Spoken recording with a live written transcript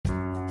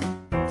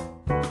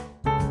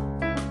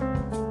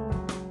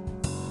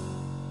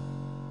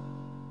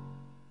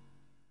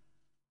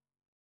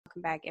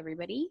welcome back,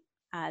 everybody.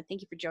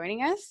 Thank you for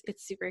joining us.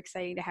 It's super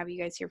exciting to have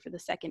you guys here for the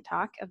second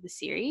talk of the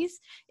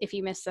series. If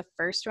you missed the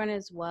first one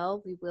as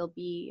well, we will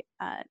be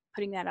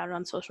putting that out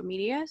on social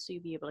media, so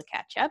you'll be able to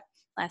catch up.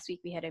 Last week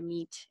we had to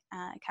meet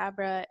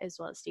Cabra as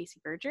well as Stacey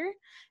Berger,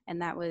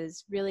 and that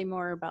was really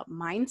more about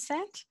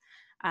mindset.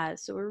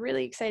 So we're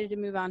really excited to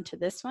move on to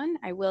this one.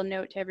 I will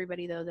note to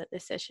everybody, though, that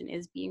this session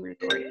is being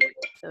recorded,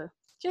 so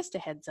just a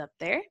heads up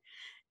there,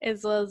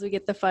 as well as we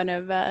get the fun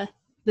of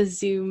the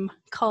Zoom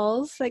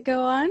calls that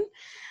go on.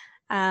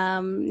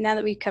 Now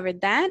that we've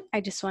covered that,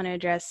 I just want to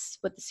address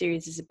what the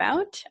series is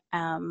about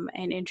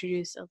and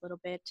introduce a little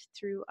bit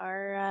through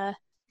our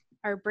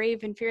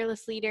brave and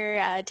fearless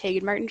leader,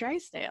 Tegan Martin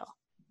Drysdale.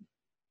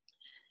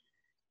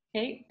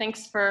 Hey,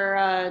 thanks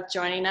for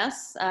joining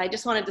us. I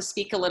just wanted to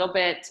speak a little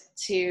bit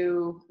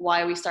to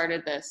why we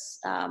started this.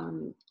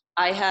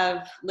 I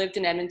have lived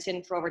in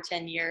Edmonton for over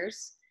 10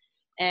 years,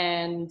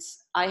 and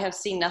I have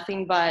seen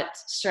nothing but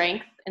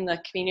strength in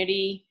the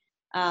community,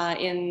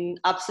 in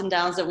ups and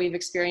downs that we've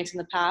experienced in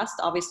the past.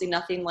 Obviously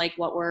nothing like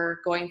what we're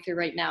going through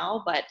right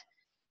now, but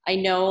I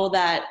know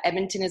that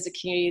Edmonton is a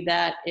community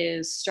that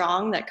is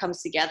strong, that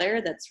comes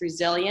together, that's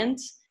resilient.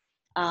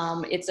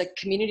 It's a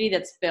community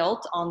that's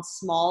built on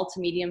small to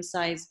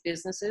medium-sized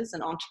businesses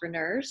and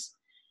entrepreneurs.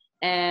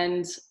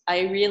 And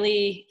I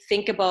really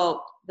think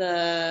about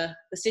the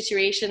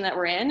situation that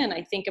we're in, and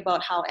I think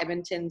about how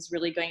Edmonton's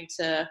really going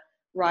to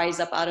rise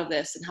up out of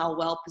this and how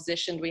well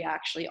positioned we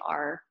actually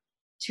are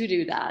to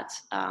do that.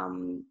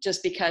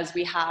 Just because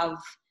we have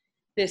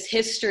this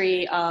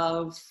history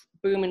of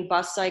boom and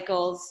bust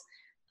cycles,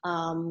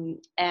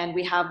 and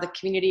we have the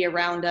community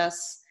around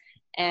us.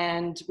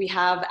 And we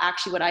have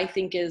actually what I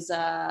think is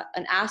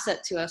an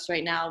asset to us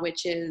right now,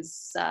 which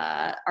is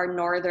our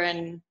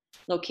northern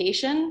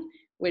location,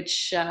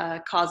 which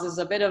causes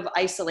a bit of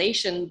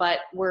isolation, but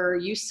we're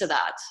used to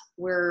that.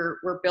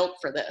 We're built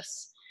for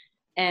this.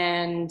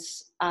 And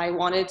I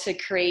wanted to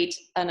create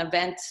an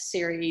event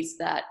series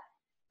that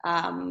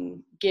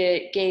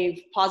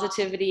gave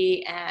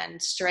positivity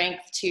and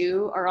strength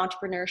to our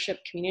entrepreneurship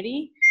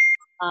community.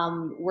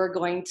 We're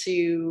going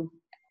to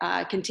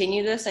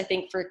continue this, I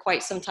think, for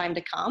quite some time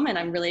to come. And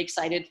I'm really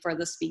excited for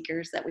the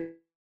speakers that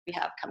we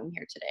have coming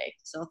here today.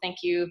 So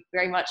thank you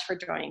very much for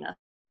joining us,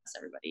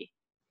 everybody.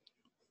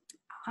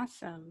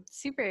 Awesome.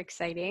 Super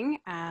exciting.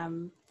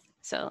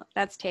 So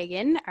that's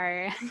Tegan,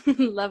 our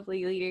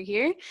lovely leader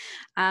here.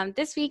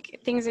 This week,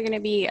 things are going to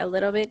be a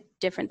little bit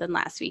different than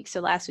last week. So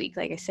last week,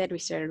 like I said, we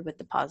started with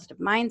the positive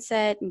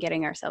mindset and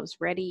getting ourselves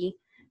ready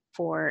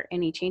for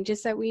any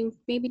changes that we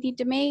maybe need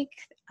to make.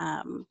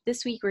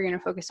 This week, we're going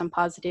to focus on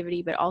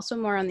positivity, but also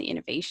more on the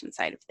innovation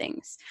side of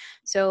things.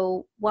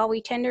 So while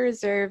we tend to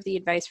reserve the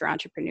advice for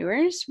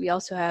entrepreneurs, we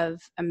also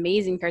have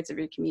amazing parts of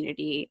your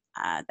community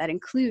that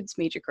includes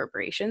major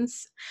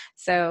corporations.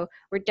 So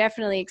we're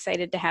definitely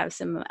excited to have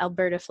some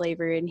Alberta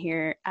flavor in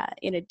here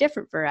in a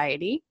different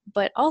variety,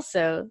 but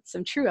also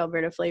some true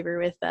Alberta flavor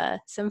with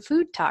some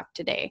food talk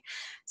today.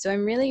 So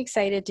I'm really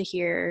excited to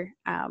hear,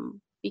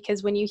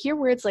 because when you hear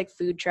words like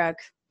food truck,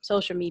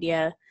 social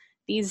media,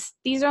 these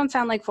don't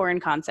sound like foreign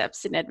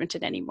concepts in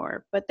Edmonton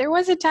anymore, but there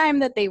was a time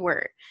that they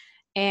were.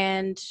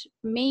 And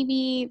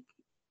maybe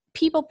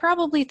people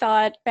probably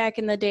thought back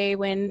in the day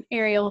when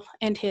Ariel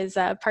and his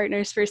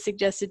partners first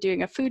suggested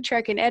doing a food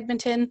truck in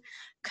Edmonton,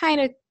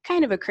 kind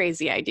of a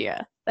crazy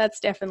idea.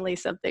 That's definitely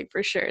something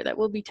for sure that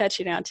we'll be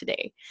touching on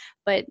today.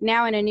 But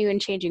now in a new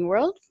and changing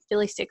world,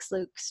 Philly Sticks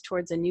looks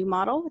towards a new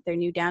model with their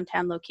new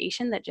downtown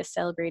location that just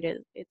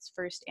celebrated its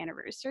first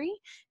anniversary,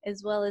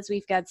 as well as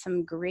we've got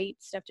some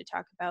great stuff to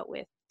talk about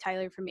with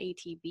Tyler from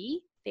ATB.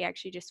 They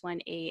actually just won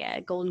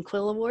a Golden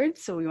Quill Award,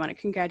 so we want to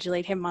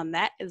congratulate him on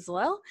that as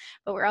well.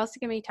 But we're also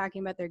going to be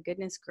talking about their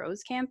Goodness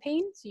Grows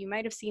campaign, so you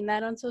might have seen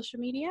that on social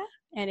media.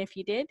 And if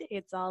you did,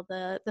 it's all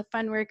the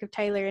fun work of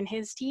Tyler and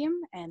his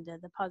team and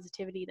the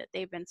positivity that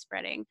they've been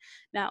spreading,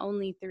 not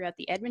only throughout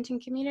the Edmonton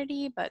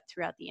community, but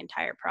throughout the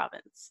entire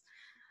province.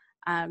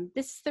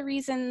 This is the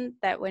reason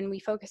that when we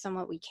focus on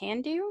what we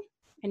can do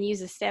and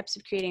use the steps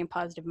of creating a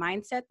positive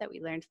mindset that we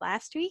learned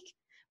last week,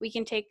 we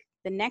can take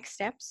the next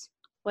steps,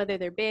 whether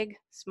they're big,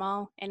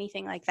 small,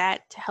 anything like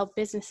that, to help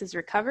businesses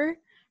recover,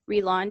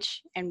 relaunch,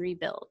 and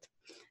rebuild.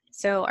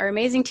 So our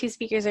amazing two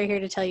speakers are here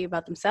to tell you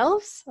about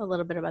themselves, a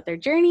little bit about their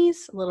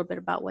journeys, a little bit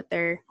about what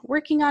they're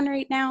working on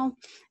right now,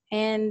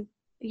 and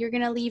you're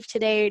going to leave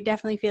today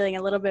definitely feeling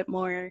a little bit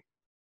more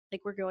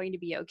like we're going to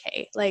be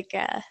okay.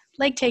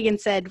 Like Tegan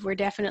said, we're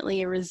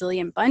definitely a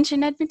resilient bunch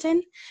in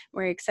Edmonton.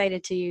 We're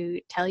excited to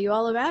tell you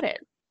all about it.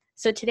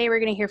 So today we're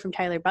going to hear from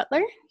Tyler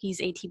Butler.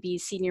 He's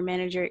ATB's Senior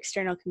Manager,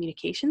 External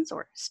Communications,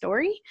 or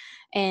STORY,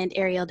 and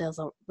Ariel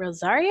Del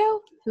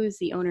Rosario, who's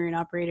the owner and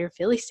operator of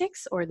Philly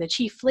Sticks, or the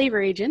Chief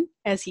Flavor Agent,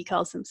 as he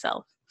calls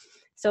himself.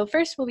 So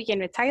first we'll begin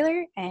with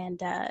Tyler,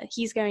 and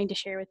he's going to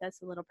share with us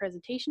a little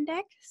presentation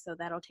deck. So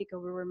that'll take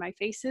over where my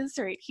face is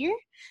right here.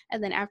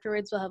 And then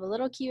afterwards we'll have a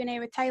little Q&A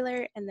with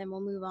Tyler, and then we'll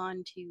move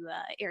on to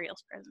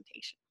Ariel's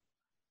presentation.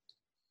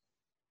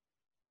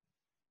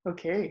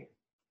 Okay.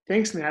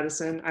 Thanks,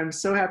 Madison. I'm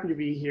so happy to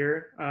be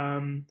here.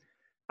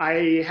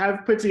 I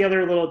have put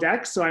together a little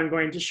deck, so I'm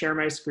going to share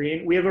my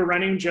screen. We have a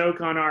running joke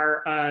on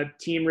our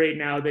team right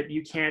now that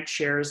you can't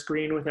share a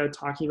screen without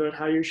talking about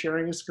how you're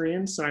sharing a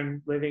screen, so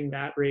I'm living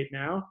that right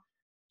now.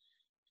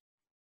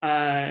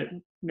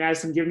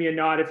 Madison, give me a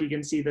nod if you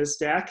can see this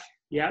deck.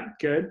 Yep,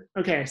 good.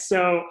 Okay,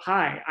 so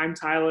hi, I'm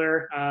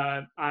Tyler.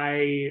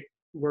 I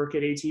work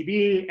at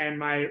ATB, and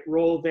my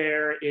role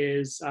there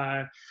is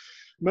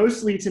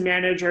mostly to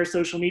manage our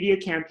social media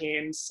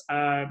campaigns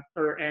and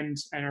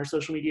our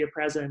social media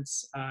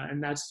presence,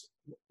 and that's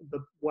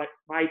what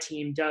my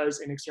team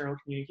does in external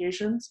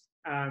communications.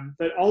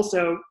 But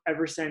also,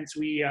 ever since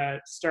we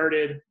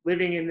started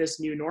living in this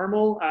new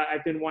normal,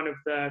 I've been one of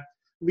the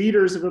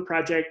leaders of a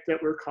project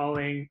that we're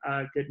calling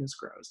Goodness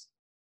Grows.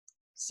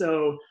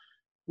 So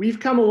we've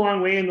come a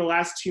long way in the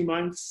last 2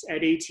 months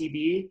at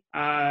ATB,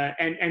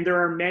 and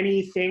there are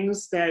many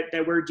things that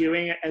we're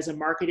doing as a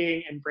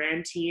marketing and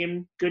brand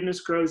team.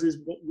 Goodness Grows is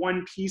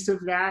one piece of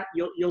that.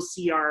 You'll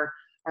see our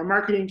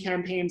marketing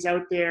campaigns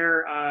out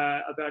there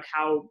about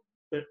how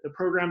the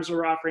programs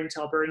we're offering to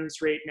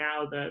Albertans right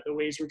now, the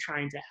ways we're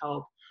trying to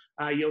help.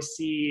 You'll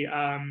see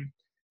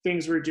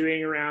things we're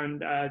doing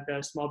around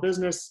the small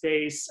business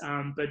space,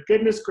 but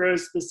Goodness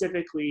Grows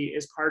specifically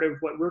is part of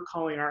what we're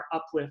calling our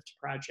Uplift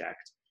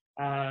project.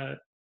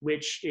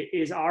 Which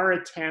is our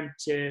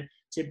attempt to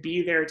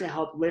be there to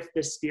help lift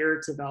the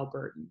spirits of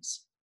Albertans.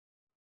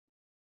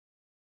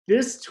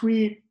 This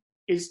tweet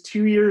is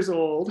 2 years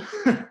old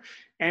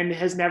and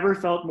has never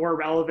felt more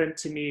relevant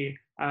to me.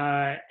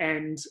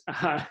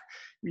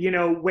 You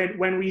know,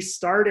 when we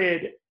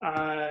started,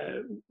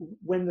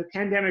 when the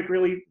pandemic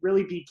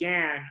really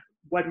began,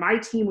 what my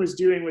team was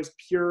doing was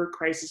pure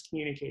crisis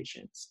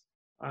communications.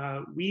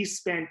 We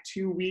spent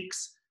 2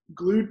 weeks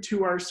glued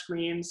to our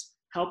screens,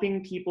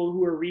 helping people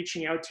who are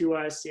reaching out to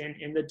us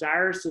in the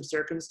direst of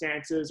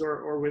circumstances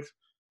or with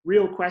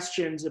real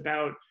questions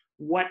about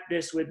what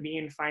this would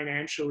mean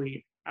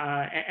financially.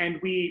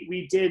 And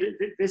we did,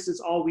 this is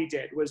all we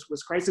did, was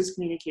crisis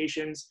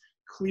communications,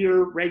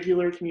 clear,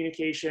 regular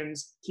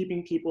communications,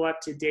 keeping people up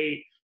to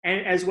date,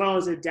 and as well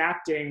as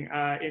adapting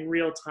in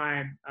real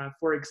time.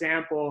 For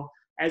example,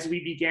 as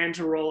we began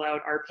to roll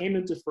out our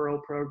payment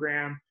deferral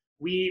program,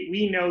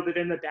 we know that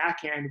in the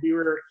back end,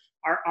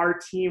 our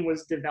team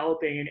was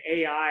developing an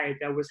AI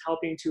that was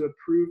helping to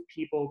approve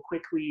people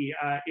quickly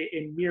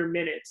in mere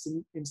minutes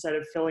instead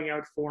of filling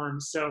out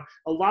forms. So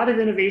a lot of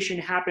innovation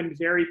happened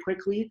very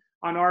quickly.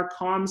 On our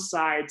comms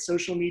side,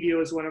 social media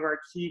was one of our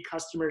key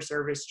customer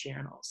service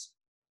channels.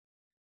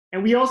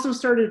 And we also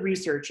started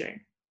researching,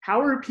 how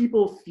are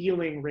people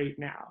feeling right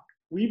now?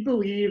 We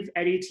believe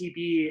at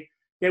ATB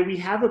that we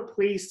have a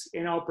place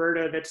in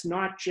Alberta that's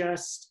not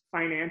just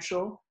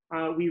financial.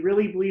 We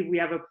really believe we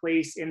have a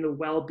place in the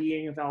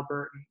well-being of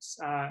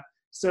Albertans.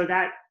 So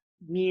that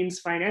means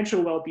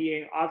financial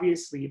well-being,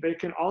 obviously, but it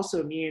can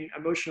also mean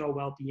emotional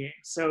well-being.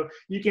 So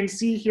you can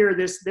see here,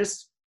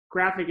 this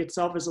graphic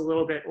itself is a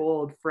little bit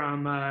old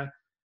from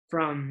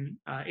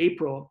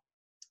April,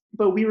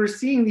 but we were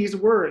seeing these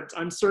words: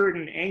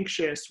 uncertain,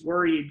 anxious,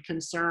 worried,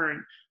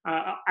 concerned.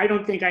 I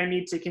don't think I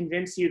need to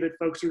convince you that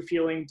folks are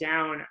feeling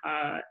down,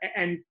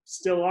 and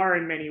still are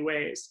in many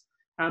ways.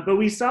 But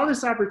we saw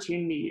this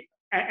opportunity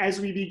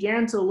as we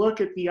began to look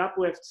at the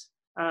Uplift,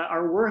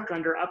 our work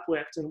under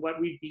Uplift and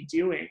what we'd be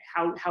doing,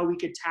 how we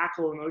could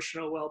tackle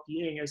emotional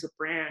well-being as a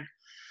brand.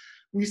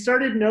 We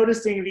started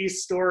noticing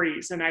these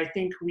stories, and I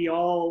think we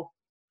all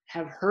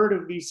have heard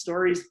of these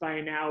stories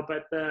by now,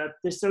 but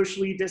the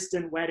socially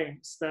distant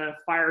weddings, the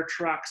fire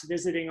trucks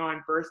visiting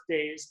on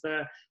birthdays,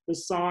 the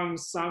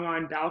songs sung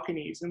on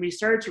balconies. And we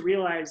started to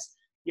realize,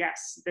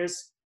 yes,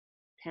 this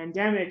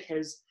pandemic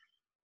has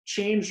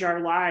changed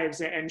our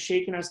lives and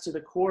shaken us to the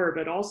core,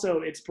 but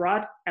also it's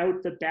brought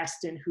out the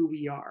best in who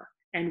we are.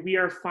 And we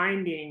are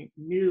finding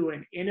new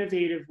and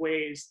innovative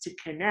ways to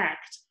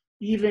connect,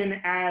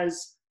 even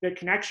as the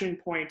connection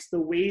points, the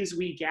ways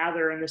we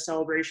gather and the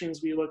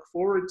celebrations we look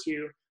forward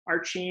to are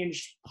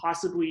changed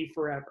possibly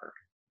forever.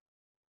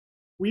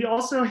 We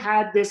also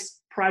had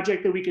this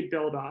project that we could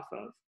build off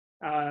of.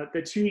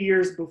 The 2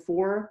 years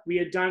before, we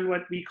had done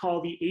what we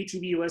call the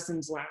ATB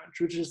Listens Lounge,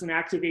 which is an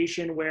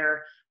activation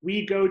where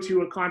we go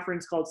to a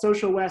conference called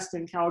Social West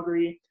in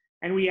Calgary,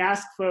 and we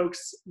ask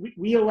folks,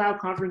 we allow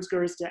conference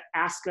goers to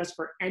ask us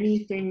for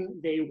anything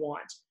they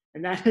want.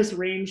 And that has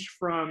ranged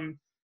from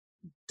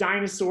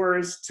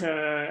dinosaurs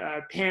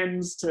to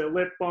pens to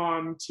lip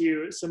balm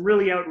to some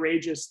really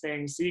outrageous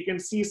things. So you can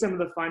see some of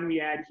the fun we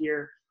had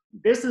here.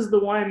 This is the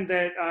one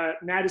that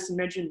Madison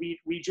mentioned.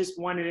 We just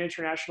won an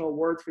international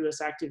award for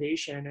this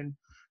activation, and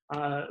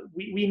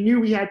we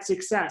knew we had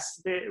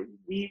success.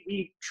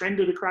 We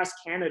trended across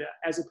Canada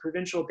as a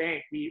provincial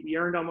bank. We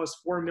earned almost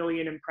 4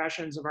 million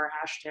impressions of our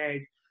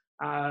hashtag.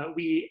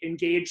 We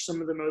engaged some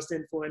of the most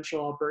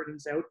influential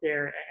Albertans out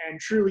there and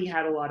truly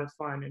had a lot of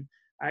fun. And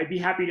I'd be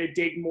happy to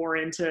dig more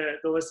into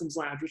the Listens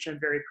Lounge, which I'm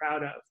very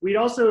proud of. We'd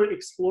also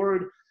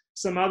explored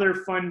some other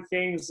fun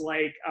things,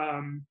 like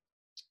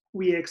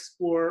we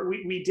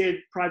did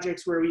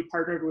projects where we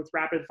partnered with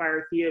Rapid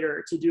Fire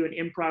Theater to do an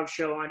improv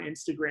show on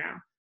Instagram.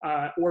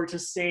 or to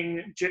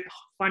sing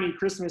funny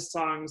Christmas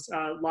songs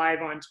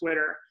live on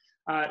Twitter.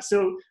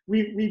 So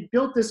we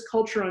built this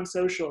culture on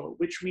social,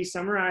 which we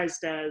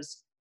summarized as,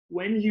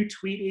 when you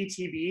tweet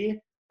ATB,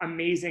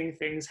 amazing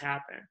things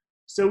happen.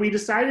 So we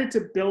decided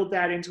to build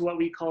that into what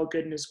we call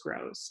Goodness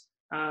Grows.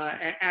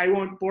 And I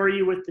won't bore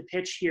you with the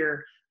pitch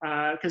here,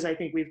 because I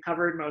think we've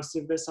covered most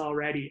of this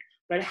already.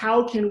 But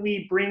how can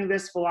we bring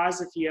this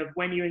philosophy of,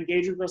 when you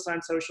engage with us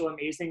on social,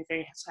 amazing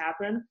things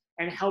happen,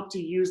 and help to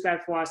use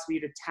that philosophy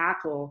to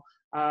tackle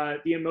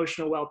the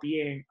emotional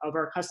well-being of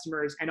our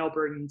customers and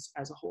Albertans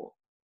as a whole?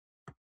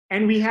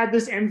 And we had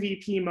this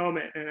MVP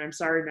moment, and I'm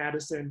sorry,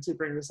 Madison, to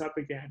bring this up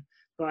again,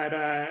 but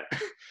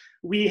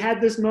we had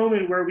this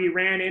moment where we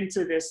ran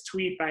into this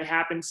tweet by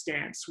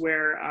happenstance,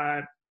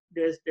 where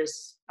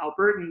this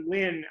Albertan,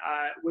 Lynn,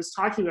 was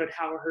talking about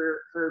how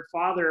her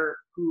father,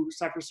 who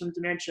suffers from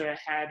dementia,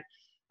 had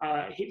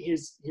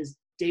his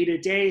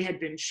day-to-day had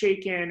been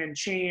shaken and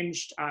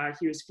changed.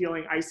 He was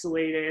feeling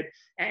isolated,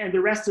 and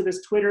the rest of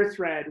this Twitter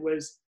thread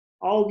was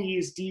all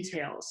these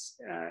details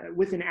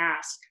with an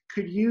ask.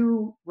 Could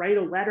you write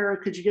a letter?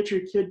 Could you get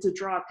your kid to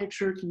draw a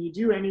picture? Can you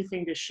do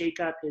anything to shake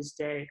up his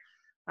day?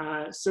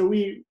 So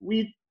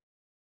we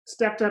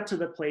stepped up to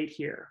the plate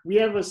here. We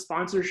have a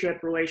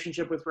sponsorship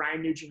relationship with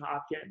Ryan Nugent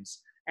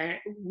Hopkins. And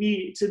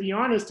we, to be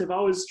honest, have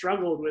always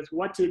struggled with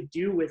what to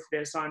do with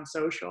this on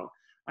social.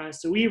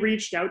 So we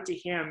reached out to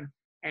him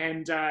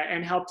and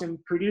helped him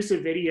produce a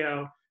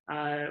video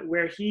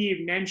where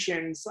he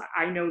mentions,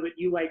 I know that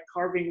you like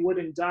carving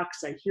wooden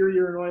ducks. I hear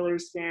you're an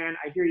Oilers fan.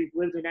 I hear you've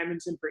lived in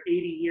Edmonton for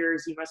 80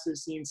 years. You must have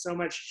seen so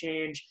much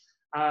change.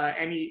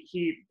 And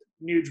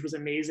Nuge was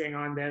amazing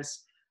on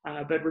this,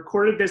 but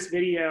recorded this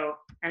video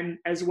and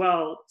as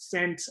well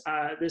sent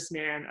this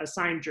man a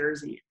signed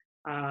jersey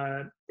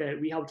that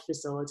we helped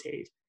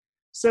facilitate.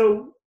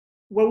 So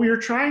what we were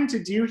trying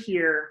to do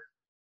here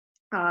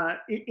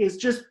is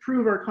just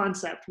prove our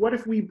concept. What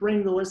if we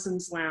bring the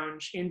Listens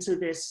Lounge into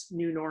this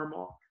new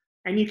normal?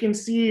 And you can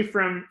see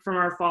from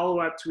our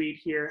follow-up tweet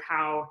here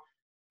how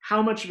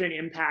much of an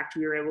impact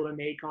we were able to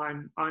make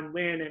on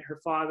Lynn and her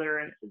father.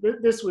 And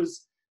this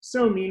was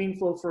so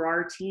meaningful for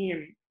our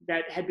team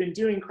that had been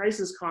doing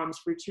crisis comms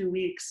for 2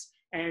 weeks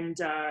and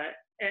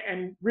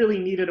really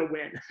needed a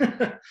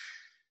win.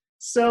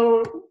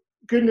 So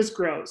Goodness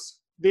Grows.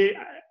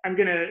 I'm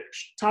going to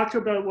talk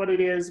about what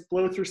it is,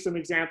 blow through some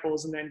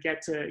examples, and then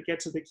get to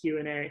the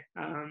Q&A.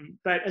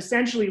 But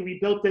essentially, we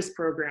built this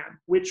program,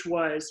 which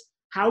was,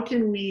 how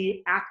can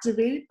we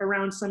activate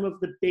around some of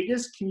the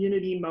biggest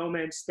community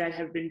moments that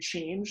have been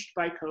changed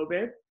by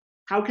COVID?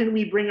 How can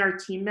we bring our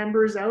team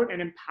members out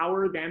and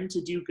empower them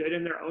to do good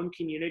in their own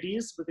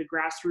communities with a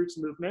grassroots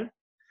movement?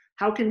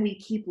 How can we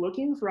keep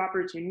looking for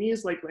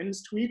opportunities like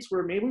Lynn's tweets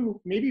where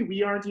maybe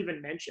we aren't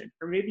even mentioned,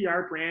 or maybe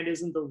our brand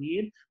isn't the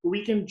lead, but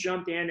we can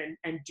jump in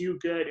and do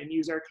good and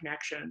use our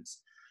connections?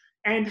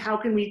 And how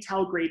can we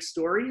tell great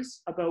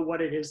stories about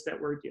what it is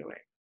that we're doing?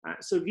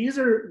 So this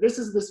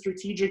is the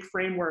strategic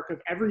framework of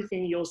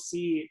everything you'll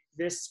see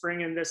this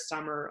spring and this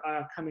summer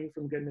coming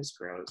from Goodness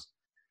Grows.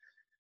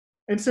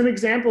 And some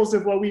examples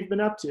of what we've been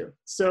up to.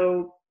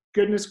 So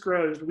Goodness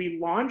Grows, we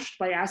launched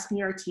by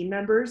asking our team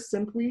members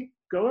simply,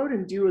 go out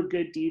and do a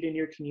good deed in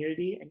your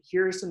community, and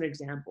here are some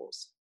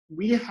examples.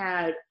 We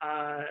had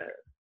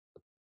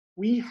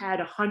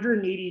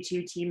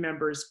 182 team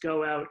members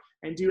go out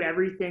and do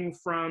everything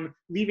from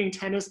leaving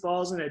tennis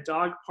balls in a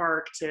dog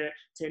park to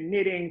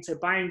knitting, to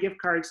buying gift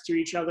cards to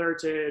each other,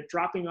 to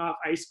dropping off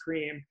ice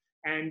cream,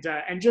 and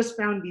just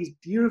found these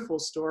beautiful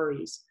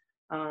stories.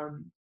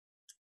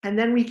 And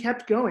then we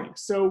kept going.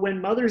 So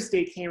when Mother's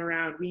Day came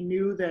around, we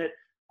knew that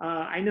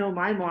I know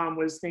my mom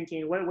was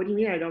thinking, what do you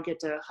mean I don't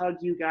get to hug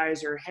you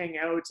guys or hang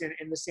out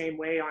in the same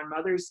way on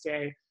Mother's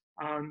Day?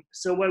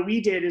 So what we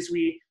did is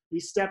we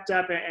stepped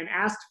up and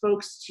asked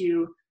folks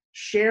to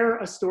share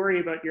a story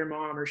about your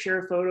mom or share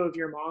a photo of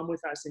your mom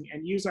with us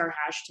and use our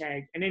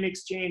hashtag. And in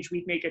exchange,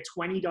 we'd make a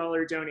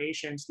 $20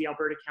 donation to the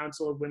Alberta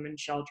Council of Women's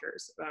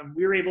Shelters.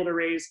 We were able to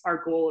raise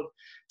our goal of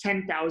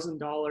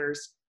 $10,000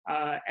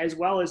 as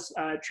well as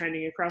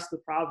trending across the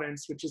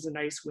province, which is a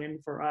nice win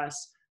for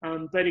us.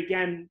 But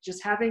again,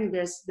 just having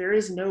this, there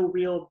is no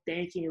real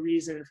banking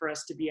reason for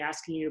us to be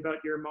asking you about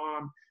your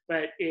mom,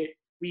 but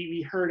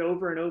we heard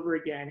over and over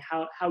again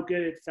how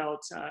good it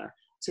felt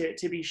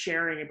to be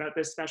sharing about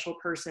this special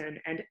person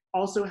and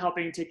also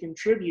helping to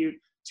contribute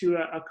to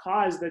a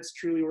cause that's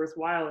truly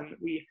worthwhile. And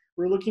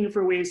we're looking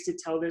for ways to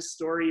tell this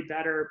story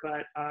better,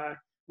 but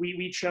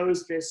we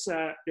chose this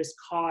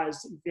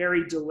cause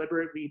very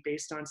deliberately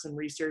based on some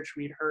research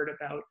we'd heard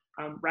about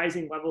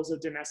rising levels of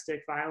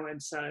domestic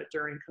violence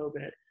during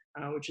COVID,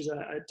 which is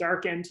a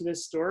dark end to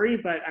this story,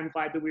 but I'm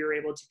glad that we were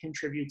able to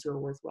contribute to a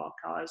worthwhile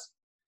cause.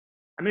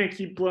 I'm going to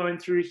keep blowing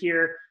through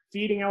here.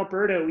 Feeding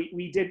Alberta,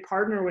 we did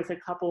partner with a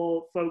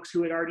couple folks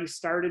who had already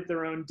started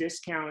their own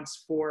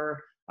discounts for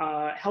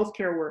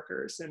healthcare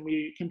workers, and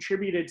we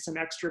contributed some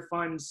extra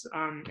funds,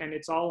 and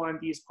it's all on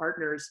these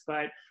partners,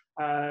 but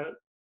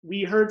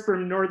we heard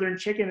from Northern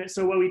Chicken.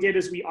 So what we did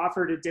is we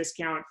offered a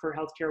discount for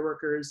healthcare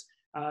workers,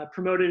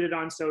 promoted it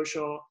on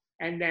social,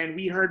 And then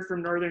we heard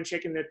from Northern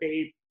Chicken that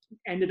they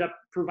ended up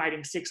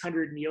providing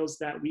 600 meals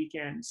that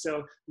weekend.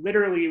 So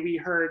literally we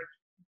heard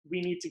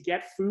we need to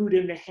get food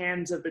in the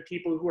hands of the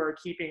people who are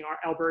keeping our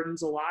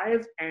Albertans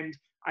alive, and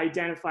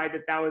identified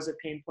that that was a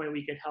pain point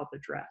we could help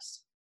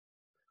address.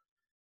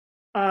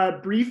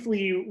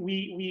 Briefly,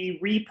 we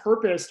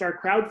repurposed our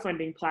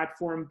crowdfunding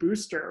platform,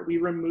 Booster. We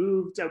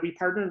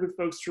partnered with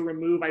folks to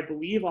remove, I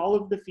believe, all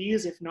of the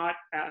fees, if not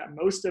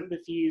most of the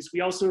fees. We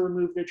also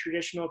removed the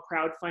traditional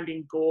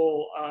crowdfunding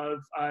goal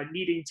of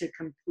needing to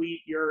complete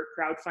your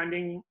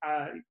crowdfunding,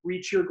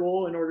 reach your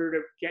goal in order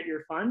to get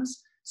your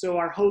funds. So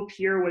our hope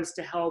here was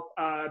to help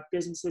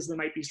businesses that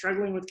might be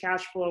struggling with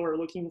cash flow or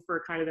looking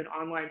for kind of an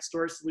online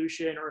store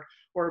solution,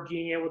 or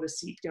being able to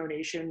seek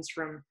donations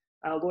from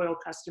loyal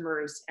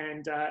customers,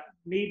 and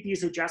made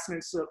these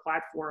adjustments to the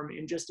platform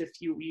in just a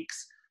few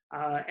weeks,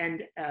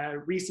 and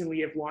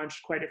recently have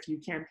launched quite a few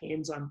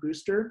campaigns on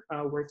Booster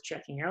worth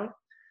checking out.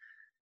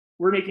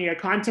 We're making a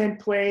content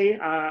play.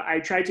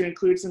 I tried to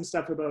include some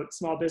stuff about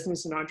small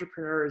business and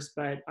entrepreneurs,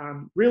 but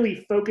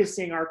really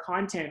focusing our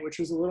content, which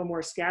was a little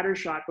more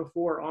scattershot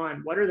before,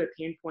 on what are the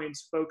pain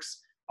points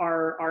folks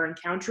are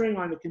encountering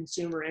on the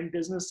consumer and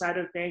business side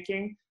of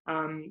banking.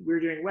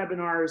 We're doing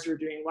webinars, we're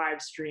doing live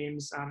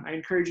streams. I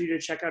encourage you to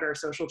check out our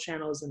social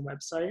channels and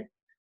website.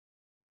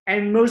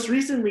 And most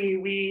recently,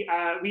 we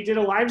did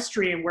a live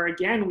stream where,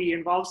 again, we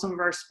involved some of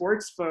our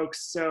sports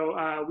folks.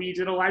 So we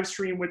did a live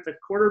stream with the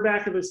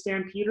quarterback of the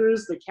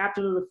Stampeders, the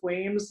captain of the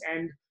Flames,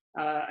 and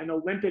an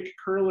Olympic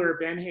curler,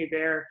 Ben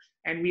Hebert.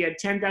 And we had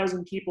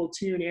 10,000 people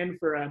tune in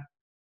for a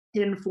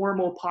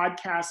informal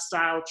podcast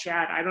style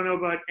chat. I don't know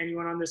about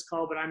anyone on this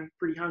call, but I'm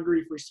pretty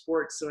hungry for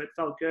sports, so it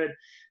felt good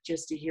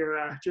just to hear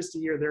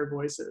their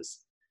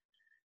voices.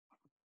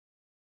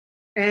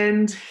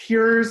 And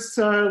here's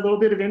a little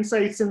bit of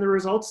insights in the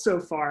results so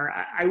far.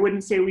 I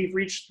wouldn't say we've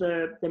reached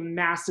the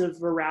massive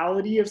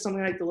virality of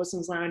something like the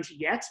Listens Lounge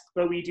yet,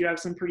 but we do have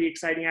some pretty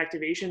exciting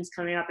activations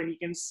coming up, and you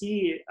can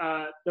see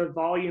the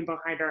volume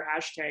behind our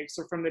hashtag.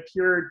 So from the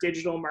pure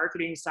digital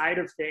marketing side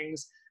of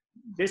things,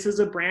 this is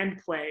a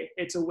brand play.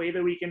 It's a way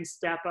that we can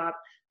step up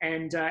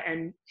and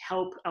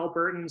help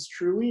Albertans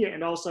truly,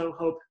 and also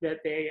hope that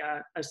they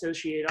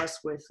associate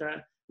us with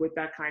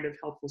that kind of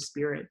helpful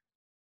spirit.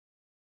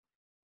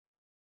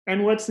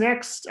 And what's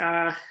next?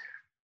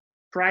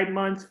 Pride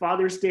Month,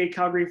 Father's Day,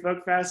 Calgary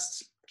Folk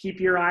Fest. Keep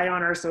your eye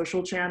on our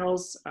social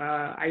channels.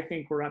 I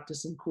think we're up to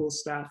some cool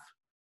stuff.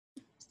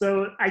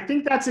 So I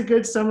think that's a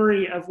good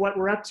summary of what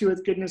we're up to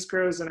with Goodness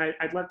Grows, and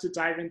I'd love to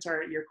dive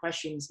into your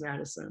questions,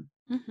 Madison.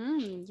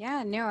 Mm-hmm.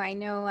 Yeah, no, I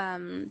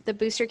know the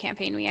Booster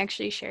campaign, we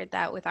actually shared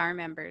that with our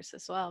members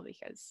as well,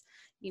 because,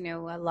 you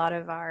know, a lot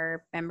of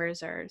our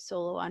members are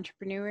solo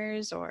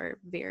entrepreneurs or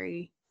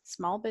very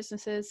small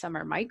businesses. Some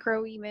are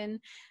micro even.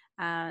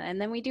 And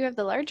then we do have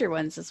the larger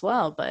ones as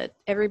well, but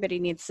everybody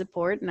needs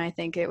support. And I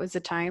think it was a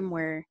time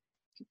where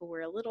people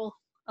were a little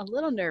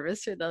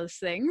nervous for those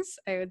things,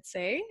 I would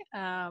say.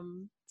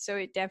 So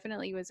it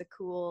definitely was a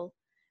cool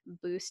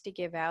boost to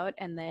give out.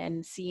 And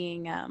then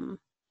seeing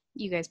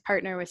you guys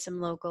partner with some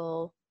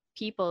local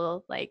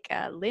people like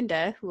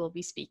Linda, who will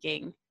be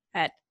speaking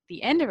at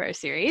the end of our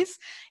series,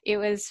 it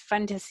was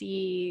fun to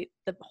see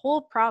the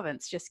whole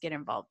province just get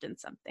involved in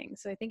something.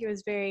 So I think it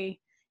was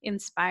very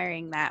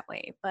inspiring that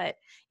way. But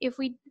if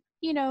we,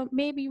 you know,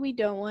 maybe we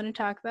don't want to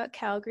talk about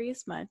Calgary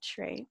as much,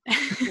 right?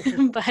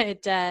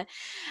 But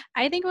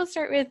I think we'll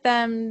start with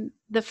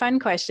the fun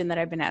question that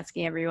I've been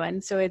asking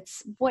everyone. So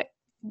it's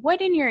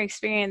what in your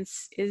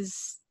experience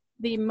is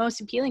the most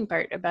appealing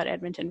part about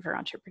Edmonton for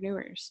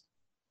entrepreneurs?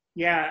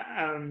 Yeah,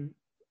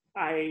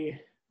 I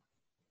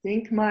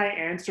think my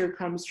answer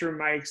comes from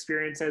my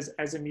experience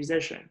as a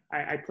musician.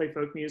 I play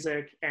folk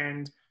music,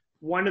 and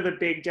one of the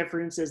big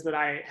differences that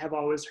I have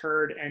always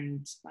heard,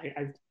 and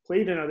I've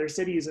played in other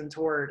cities and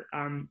toured,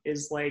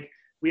 is like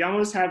we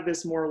almost have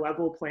this more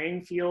level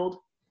playing field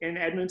in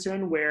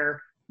Edmonton,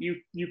 where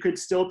you could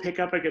still pick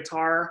up a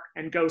guitar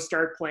and go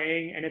start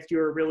playing, and if you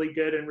were really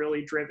good and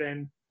really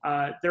driven,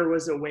 there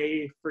was a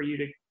way for you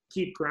to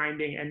keep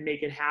grinding and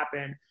make it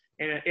happen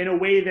in a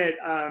way that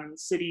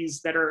cities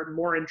that are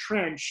more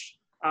entrenched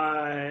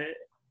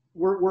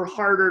were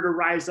harder to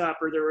rise up,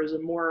 or there was a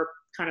more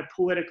kind of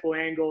political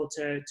angle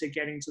to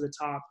getting to the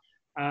top.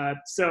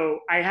 So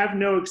I have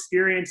no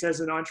experience as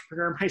an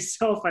entrepreneur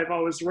myself. I've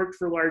always worked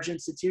for large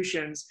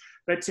institutions,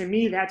 but to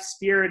me, that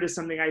spirit is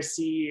something I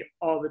see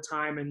all the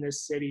time in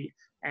this city.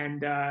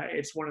 And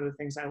it's one of the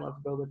things I love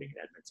about living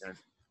in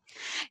Edmonton.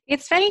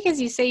 It's funny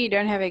because you say you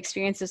don't have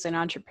experience as an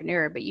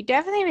entrepreneur, but you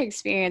definitely have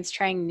experience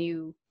trying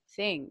new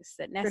things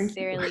that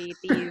necessarily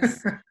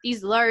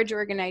these large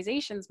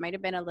organizations might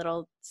have been a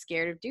little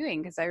scared of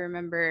doing. Because I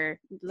remember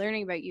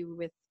learning about you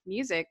with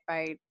music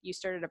you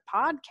started a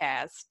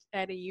podcast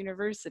at a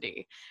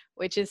university,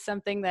 which is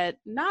something that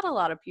not a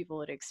lot of people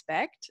would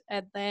expect.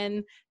 And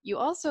then you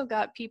also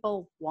got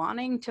people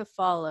wanting to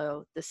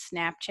follow the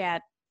Snapchat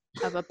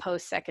of a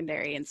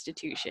post-secondary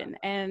institution.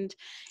 And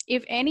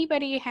if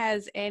anybody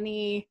has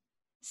any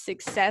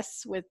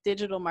success with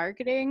digital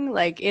marketing.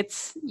 Like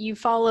you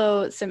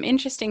follow some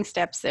interesting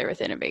steps there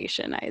with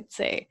innovation, I'd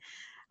say.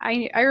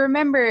 I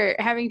remember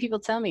having people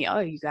tell me,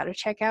 oh, you got to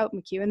check out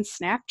McEwen's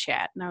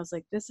Snapchat. And I was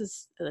like, this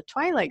is the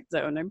Twilight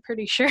Zone, I'm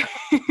pretty sure.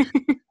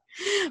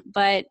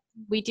 But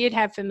we did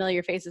have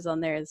familiar faces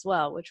on there as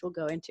well, which we'll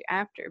go into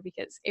after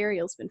because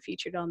Ariel's been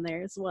featured on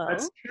there as well.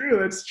 That's true.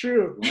 That's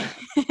true.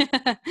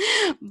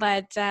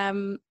 But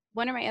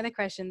one of my other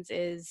questions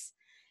is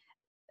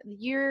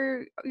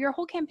your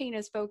whole campaign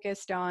is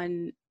focused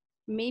on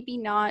maybe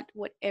not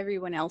what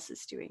everyone else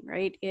is doing,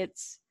 right?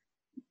 It's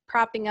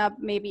propping up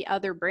maybe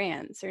other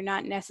brands or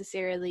not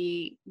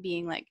necessarily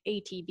being like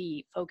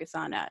ATB, focus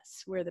on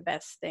us, we're the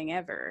best thing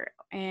ever.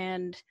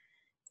 And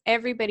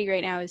everybody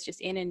right now is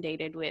just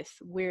inundated with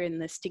we're in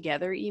this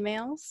together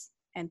emails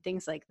and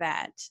things like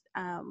that.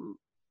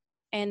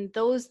 And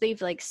those,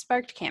 they've like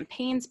sparked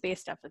campaigns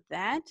based off of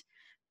that.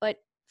 But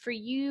for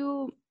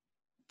you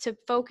to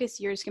focus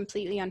yours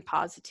completely on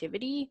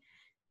positivity,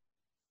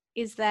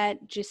 is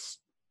that just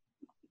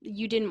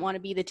you didn't want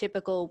to be the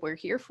typical we're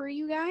here for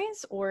you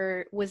guys,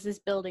 or was this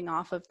building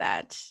off of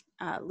that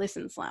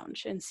Listens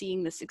Lounge and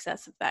seeing the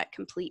success of that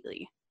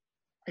completely?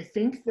 I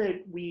think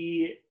that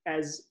we,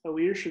 as a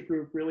leadership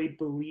group, really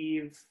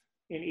believe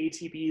in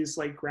ATB's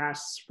like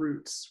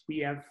grassroots. We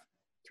have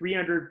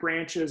 300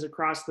 branches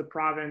across the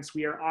province.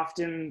 We are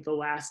often the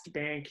last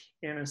bank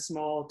in a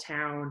small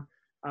town.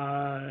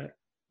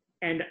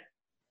 And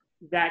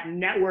that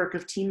network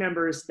of team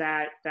members,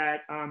 that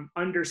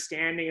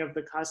understanding of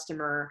the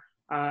customer,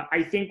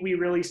 I think we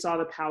really saw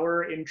the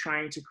power in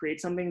trying to create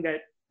something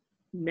that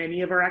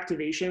many of our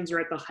activations are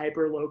at the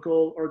hyper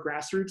local or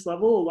grassroots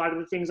level. A lot of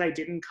the things I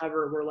didn't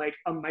cover were like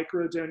a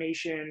micro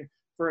donation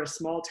for a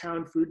small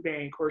town food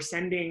bank, or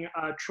sending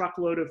a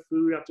truckload of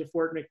food up to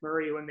Fort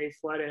McMurray when they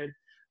flooded.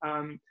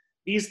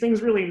 These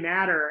things really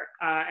matter,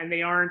 and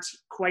they aren't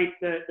quite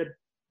the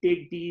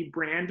big B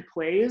brand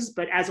plays,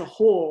 but as a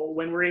whole,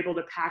 when we're able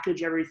to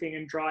package everything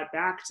and draw it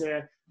back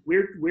to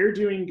we're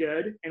doing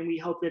good, and we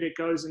hope that it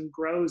goes and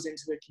grows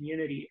into the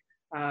community.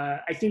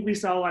 I think we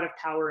saw a lot of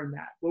power in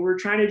that. What we're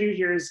trying to do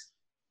here is,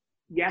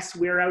 yes,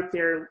 we're out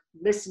there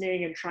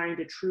listening and trying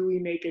to truly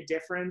make a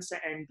difference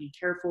and be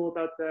careful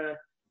about the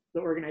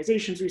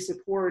organizations we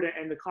support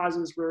and the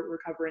causes we're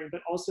covering,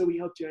 but also we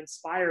hope to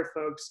inspire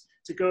folks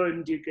to go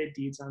and do good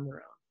deeds on their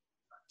own.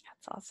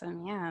 That's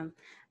awesome, yeah.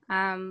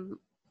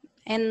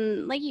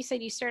 And like you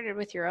said, you started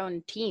with your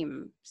own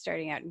team,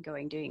 starting out and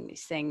doing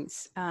these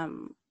things.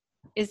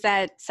 Is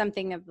that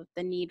something of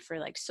the need for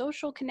like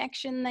social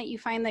connection that you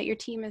find that your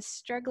team is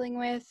struggling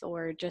with,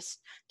 or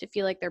just to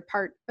feel like they're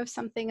part of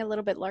something a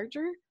little bit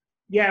larger?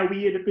 Yeah,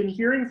 we had been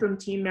hearing from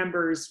team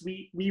members,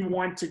 we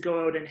want to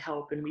go out and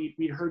help, and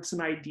we'd heard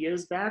some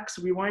ideas back.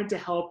 So we wanted to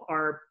help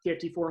our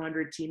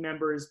 5,400 team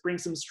members bring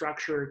some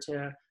structure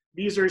to,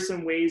 these are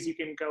some ways you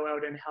can go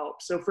out and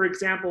help. So for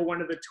example,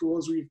 one of the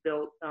tools we've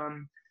built,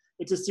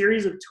 it's a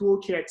series of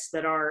toolkits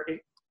that are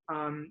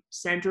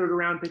centered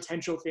around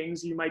potential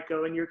things you might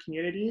go in your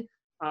community.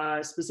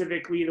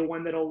 Specifically, the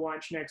one that'll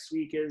launch next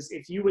week is,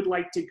 if you would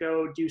like to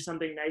go do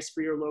something nice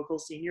for your local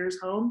seniors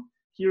home,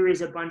 here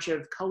is a bunch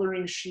of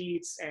coloring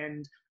sheets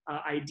and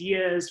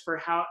ideas for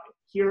how,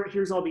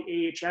 here's all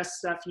the AHS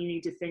stuff you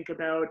need to think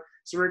about.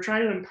 So we're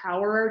trying to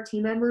empower our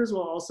team members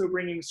while also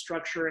bringing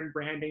structure and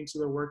branding to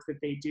the work that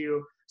they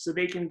do, so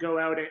they can go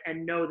out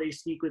and know they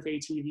speak with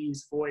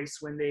ATB's voice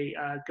when they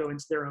go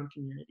into their own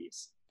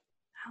communities.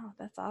 Oh,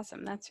 that's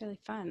awesome. That's really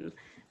fun.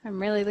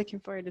 I'm really looking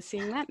forward to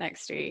seeing that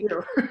next week.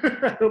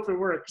 I hope it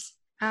works.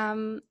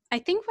 I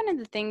think one of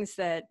the things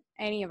that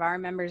any of our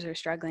members are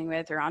struggling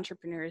with, or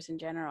entrepreneurs in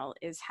general,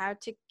 is how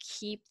to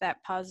keep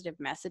that positive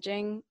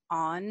messaging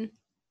on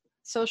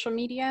social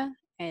media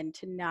and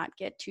to not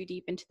get too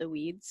deep into the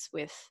weeds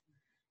with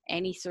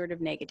any sort of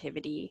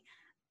negativity.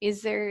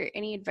 Is there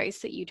any advice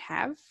that you'd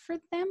have for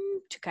them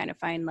to kind of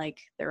find like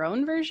their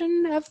own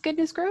version of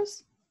Goodness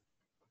Grows?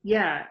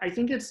 Yeah, I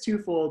think it's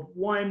twofold.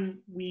 One,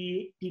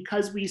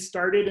 because we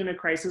started in a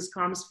crisis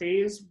comms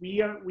phase,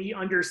 we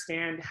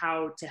understand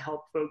how to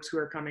help folks who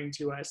are coming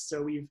to us.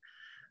 So we've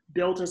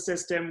built a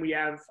system. We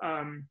have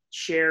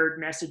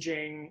shared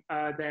messaging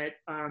that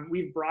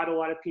we've brought a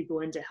lot of people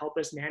in to help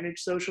us manage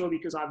social,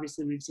 because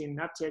obviously we've seen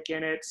an uptick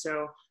in it.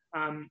 So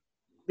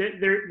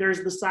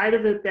there's the side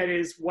of it that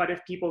is, what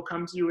if people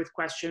come to you with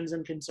questions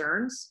and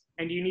concerns,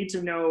 and you need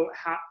to know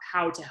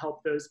how to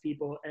help those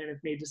people, and have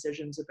made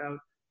decisions about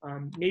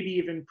maybe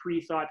even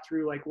pre-thought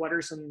through, like, what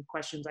are some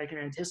questions I can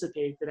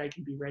anticipate that I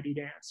can be ready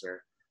to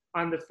answer.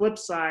 On the flip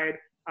side,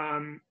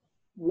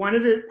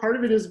 part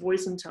of it is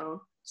voice and tone.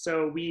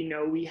 So we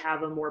know we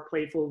have a more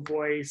playful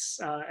voice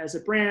as a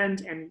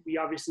brand, and we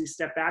obviously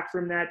step back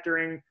from that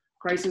during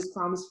crisis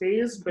comms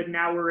phase, but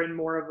now we're in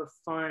more of a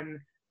fun,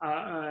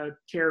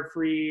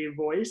 carefree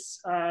voice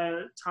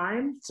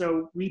time.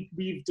 So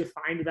we've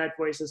defined that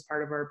voice as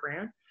part of our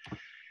brand.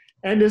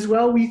 And as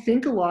well, we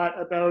think a lot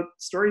about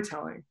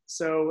storytelling.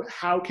 So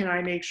how can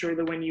I make sure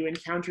that when you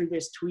encounter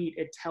this tweet,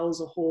 it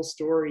tells a whole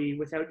story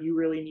without you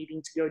really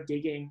needing to go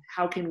digging?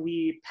 How can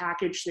we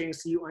package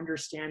things so you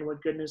understand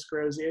what Goodness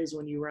Grows is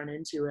when you run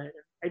into it?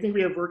 I think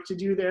we have work to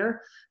do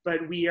there, but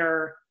we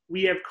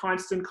have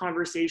constant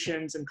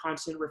conversations and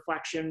constant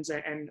reflections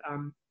and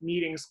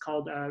meetings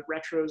called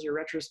retros or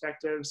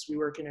retrospectives. We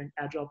work in an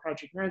agile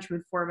project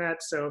management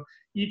format. So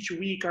each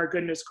week our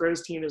Goodness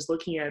Grows team is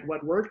looking at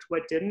what worked,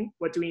 what didn't,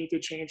 what do we need to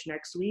change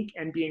next week,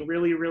 and being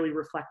really, really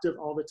reflective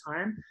all the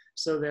time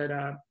so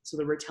that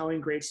we're telling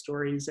great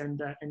stories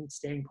and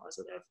staying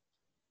positive.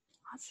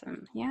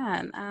 Awesome.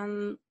 Yeah.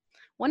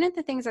 One of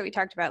the things that we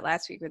talked about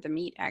last week with the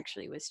meet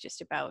actually was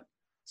just about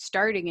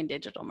starting in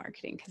digital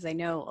marketing, because I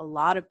know a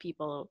lot of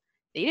people,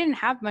 they didn't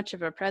have much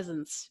of a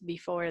presence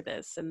before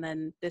this, and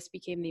then this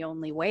became the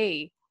only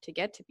way to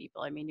get to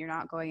people. I mean, you're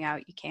not going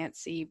out, you can't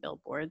see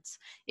billboards.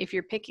 If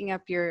you're picking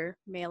up your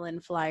mail-in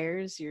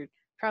flyers, you're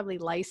probably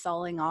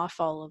Lysoling off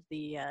all of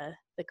the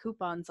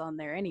coupons on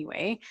there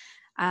anyway.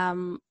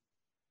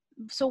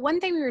 So one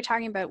thing we were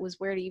talking about was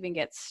where to even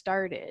get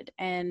started,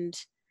 and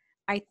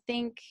I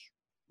think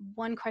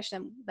one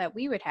question that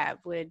we would have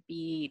would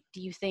be,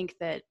 do you think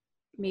that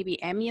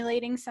maybe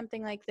emulating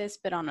something like this,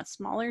 but on a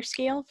smaller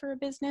scale for a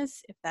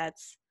business, if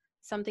that's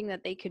something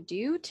that they could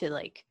do to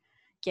like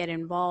get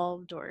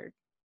involved, or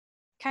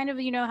kind of,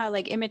 you know, how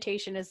like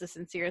imitation is the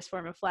sincerest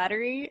form of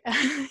flattery?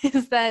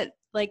 Is that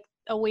like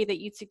a way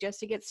that you'd suggest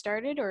to get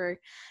started? Or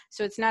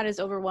so it's not as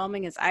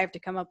overwhelming as I have to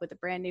come up with a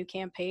brand new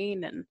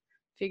campaign and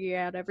figure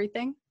out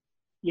everything?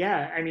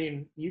 Yeah, I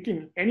mean,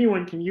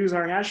 anyone can use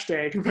our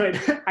hashtag,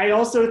 but I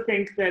also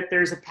think that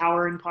there's a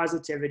power in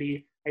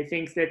positivity. I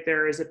think that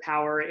there is a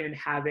power in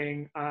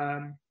having,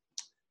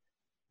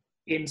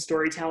 in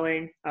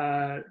storytelling,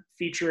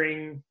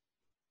 featuring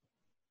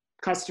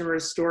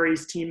customers,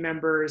 stories, team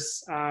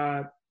members.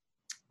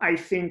 I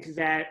think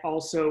that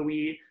also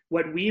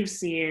what we've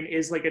seen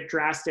is like a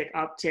drastic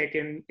uptick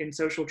in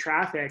social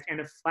traffic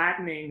and a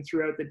flattening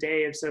throughout the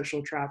day of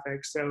social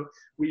traffic. So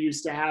we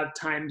used to have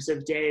times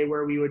of day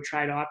where we would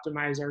try to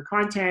optimize our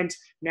content.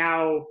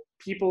 Now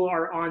people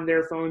are on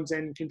their phones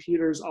and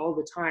computers all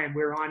the time.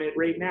 We're on it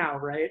right now,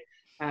 right?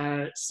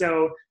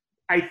 So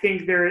I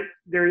think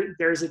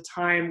there's a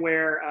time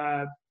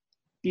where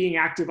being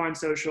active on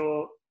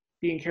social,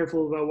 being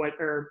careful about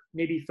or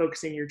maybe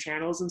focusing your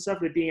channels and stuff,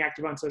 but being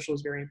active on social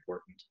is very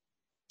important.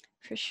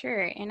 For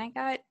sure. And I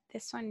got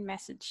this one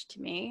message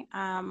to me.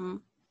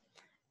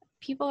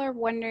 People are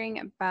wondering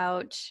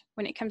about,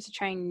 when it comes to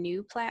trying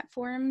new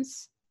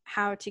platforms,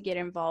 how to get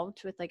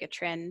involved with like a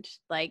trend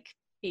like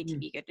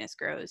ATB Goodness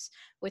Grows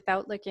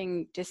without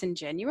looking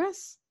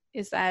disingenuous.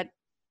 Do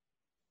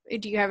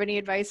you have any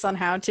advice on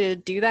how to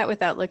do that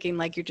without looking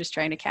like you're just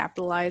trying to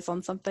capitalize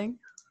on something?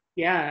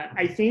 Yeah,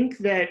 I think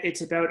that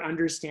it's about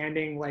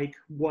understanding like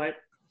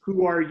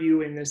who are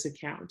you in this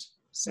account?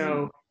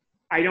 So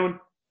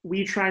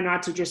we try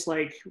not to just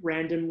like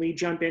randomly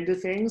jump into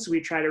things.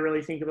 We try to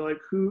really think about like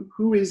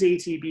who is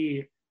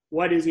ATB,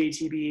 what is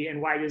ATB,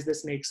 and why does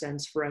this make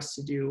sense for us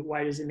to do?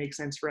 Why does it make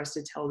sense for us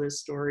to tell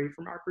this story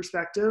from our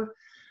perspective?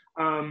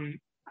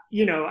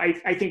 You know,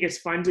 I think it's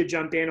fun to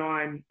jump in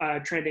on a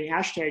trending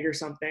hashtag or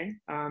something.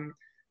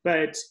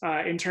 But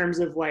in terms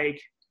of like,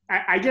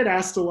 I get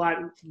asked a lot,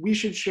 we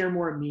should share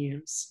more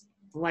memes.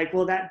 Like,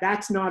 well,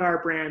 that's not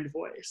our brand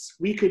voice.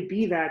 We could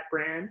be that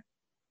brand,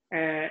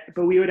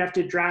 but we would have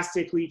to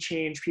drastically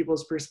change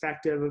people's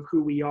perspective of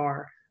who we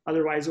are.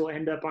 Otherwise, we'll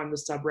end up on the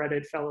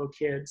subreddit Fellow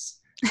Kids.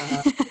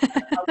 How good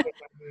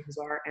my memes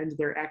are, and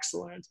they're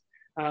excellent.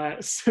 I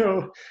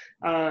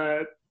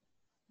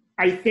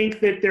think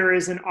that there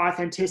is an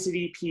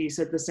authenticity piece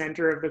at the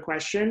center of the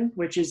question,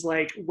 which is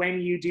like, when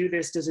you do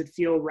this, does it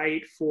feel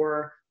right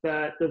for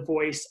the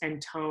voice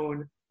and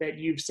tone that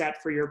you've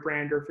set for your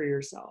brand or for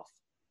yourself?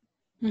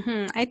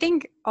 Mm-hmm. I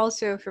think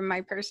also from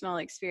my personal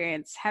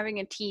experience, having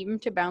a team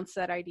to bounce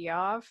that idea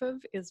off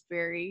of is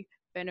very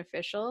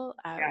beneficial.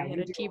 We had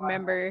a team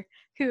member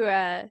who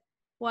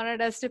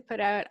wanted us to put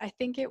out, I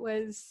think it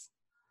was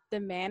the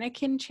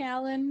mannequin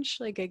challenge,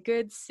 like a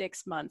good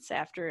 6 months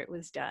after it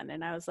was done.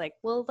 And I was like,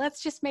 well,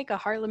 let's just make a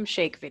Harlem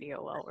Shake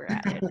video while we're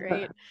at it,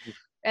 right?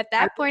 At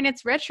that point,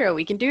 it's retro.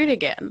 We can do it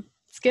again.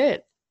 It's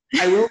good.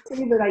 I will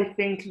say that I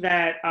think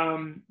that,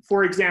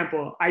 for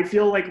example, I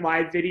feel like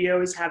live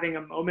video is having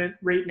a moment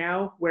right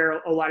now where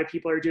a lot of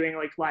people are doing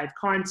like live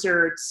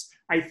concerts.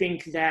 I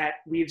think that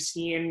we've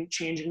seen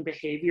changing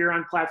behavior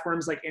on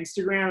platforms like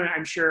Instagram, and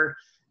I'm sure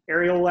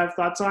Ariel will have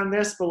thoughts on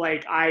this, but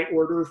like I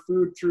order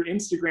food through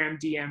Instagram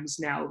DMs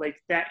now. Like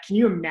that, can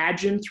you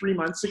imagine 3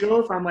 months ago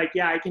if I'm like,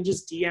 yeah, I can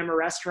just DM a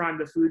restaurant,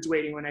 the food's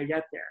waiting when I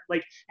get there.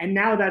 Like, and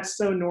now that's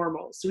so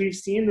normal. So we've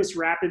seen this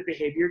rapid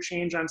behavior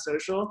change on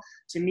social.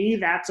 To me,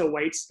 that's a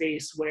white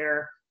space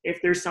where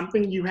if there's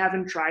something you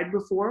haven't tried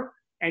before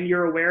and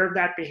you're aware of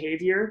that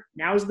behavior,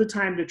 now's the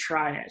time to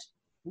try it.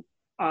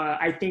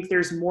 I think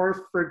there's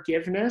more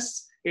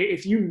forgiveness.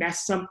 If you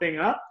mess something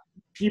up,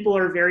 people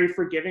are very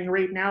forgiving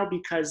right now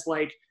because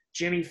like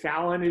Jimmy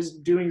Fallon is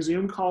doing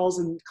Zoom calls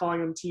and calling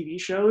them TV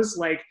shows.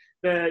 Like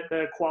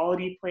the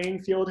quality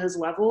playing field has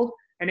leveled.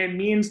 And it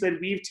means that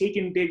we've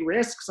taken big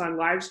risks on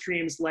live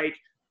streams, like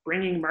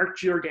bringing Mark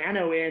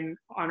Giordano in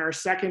on our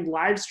second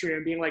live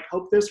stream, being like,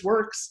 hope this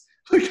works.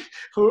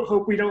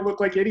 Hope we don't look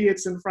like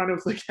idiots in front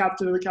of the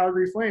captain of the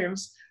Calgary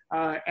Flames.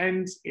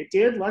 And it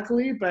did,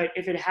 luckily, but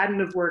if it hadn't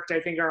have worked, I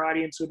think our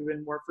audience would have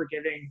been more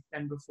forgiving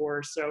than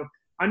before. So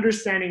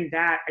understanding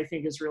that, I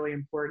think, is really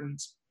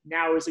important.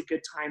 Now is a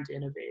good time to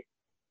innovate.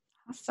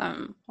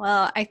 Awesome.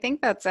 Well, I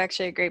think that's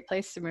actually a great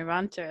place to move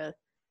on to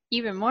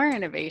even more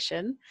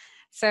innovation.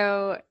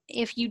 So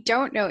if you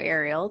don't know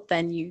Ariel,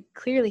 then you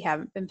clearly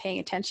haven't been paying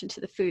attention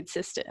to the food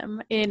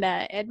system in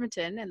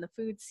Edmonton and the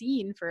food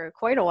scene for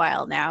quite a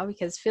while now,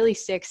 because Philly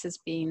Sticks has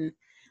been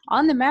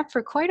on the map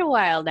for quite a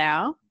while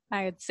now,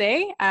 I would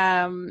say.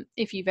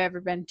 If you've ever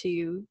been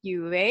to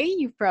U of A,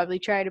 you've probably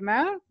tried them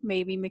out,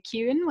 maybe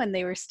MacEwan when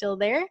they were still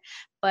there.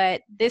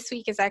 But this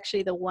week is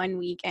actually the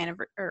 1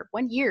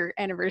 year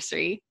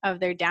anniversary of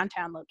their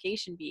downtown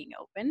location being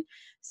open.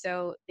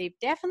 So they've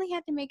definitely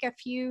had to make a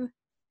few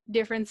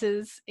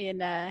differences in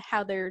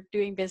how they're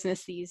doing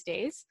business these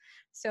days.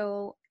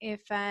 So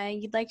if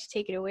you'd like to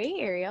take it away,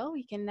 Ariel,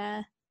 we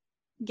can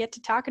get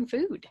to talking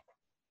food.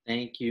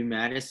 Thank you,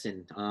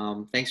 Madison.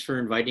 Thanks for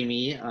inviting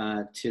me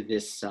to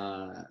this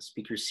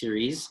speaker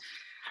series.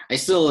 I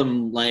still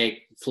am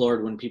like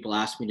floored when people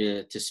ask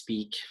me to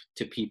speak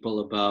to people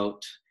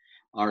about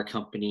our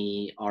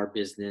company, our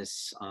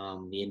business,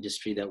 the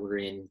industry that we're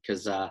in,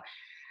 because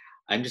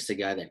I'm just a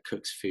guy that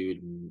cooks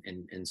food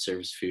and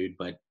serves food.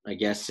 But I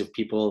guess if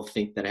people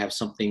think that I have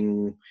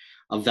something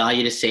of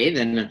value to say,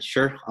 then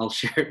sure, I'll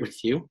share it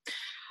with you.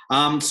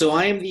 So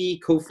I am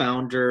the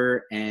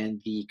co-founder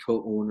and the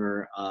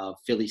co-owner of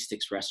Philly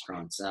Sticks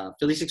Restaurants.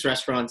 Philly Sticks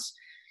Restaurants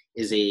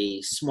is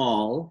a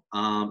small,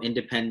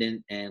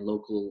 independent and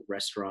local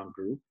restaurant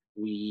group.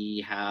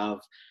 We have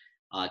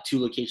 2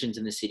 locations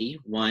in the city,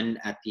 one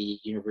at the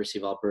University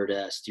of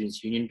Alberta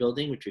Students' Union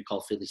building, which we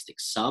call Philly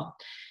Sticks Sub,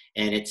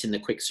 and it's in the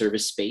quick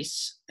service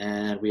space.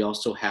 And we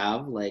also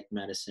have, like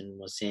Madison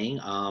was saying,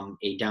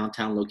 a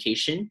downtown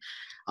location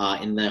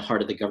in the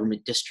heart of the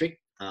government district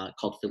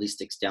called Philly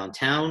Sticks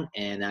Downtown,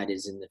 and that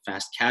is in the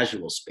fast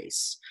casual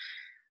space.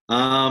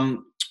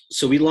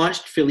 So we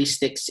launched Philly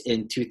Sticks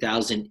in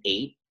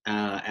 2008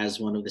 as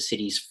one of the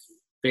city's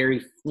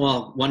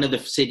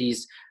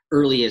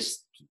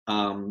earliest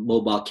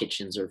mobile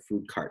kitchens or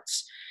food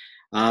carts.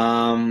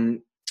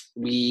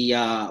 We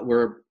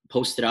were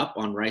posted up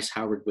on Rice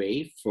Howard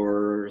Way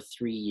for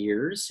 3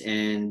 years,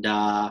 and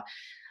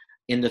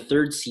in the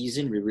 3rd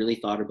season, we really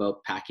thought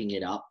about packing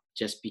it up,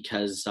 just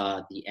because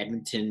the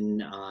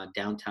Edmonton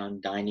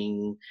downtown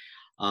dining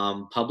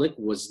public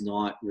was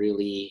not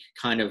really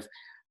kind of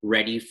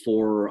ready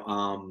for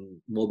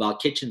mobile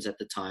kitchens at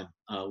the time.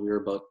 We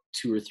were about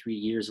 2 or 3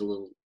 years a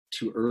little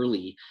too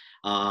early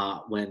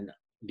when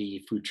the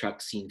food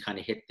truck scene kind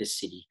of hit this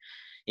city.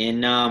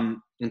 In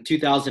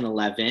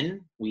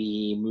 2011,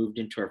 we moved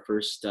into our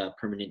first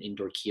permanent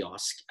indoor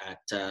kiosk at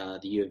the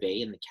U of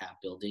A in the CAB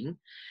building.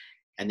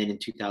 And then in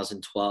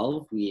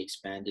 2012, we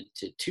expanded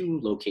to 2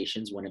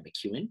 locations, one at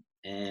MacEwan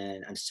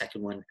and a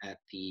second one at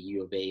the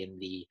U of A in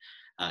the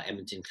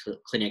Edmonton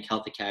Clinic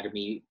Health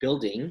Academy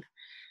building.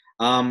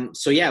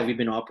 So yeah, we've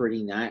been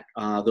operating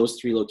those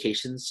 3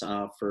 locations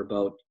for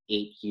about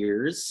 8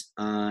 years.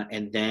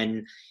 And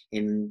then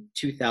in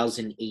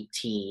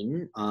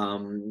 2018,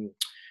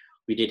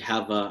 we did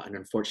have an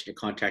unfortunate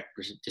contract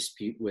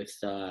dispute with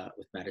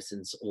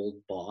Madison's old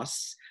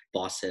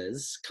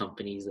bosses,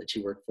 companies that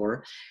she worked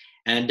for.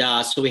 And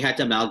so we had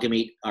to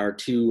amalgamate our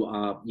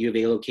 2 U of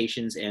A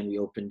locations, and we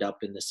opened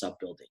up in the sub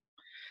building.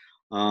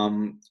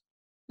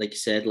 Like you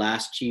said,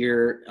 last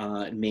year,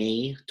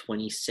 May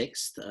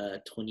 26th,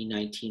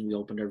 2019, we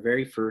opened our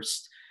very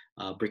first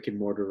brick and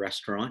mortar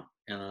restaurant.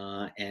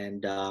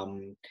 And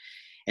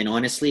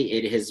honestly,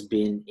 it has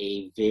been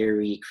a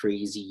very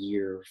crazy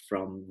year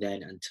from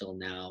then until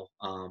now.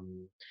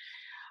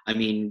 I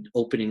mean,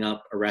 opening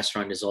up a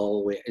restaurant is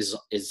already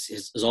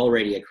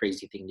a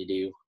crazy thing to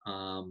do,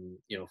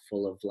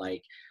 full of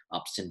like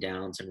ups and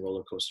downs and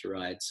roller coaster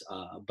rides.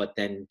 But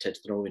then to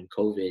throw in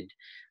COVID,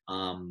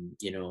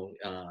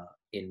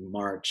 in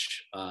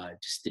March,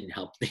 just didn't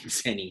help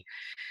things any.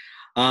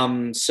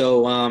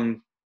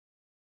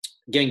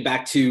 Getting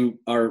back to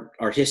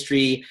our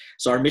history.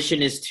 So our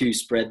mission is to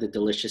spread the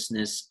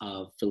deliciousness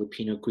of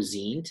Filipino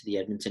cuisine to the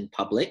Edmonton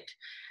public.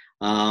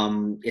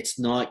 It's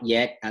not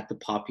yet at the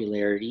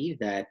popularity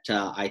that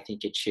I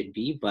think it should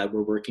be, but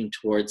we're working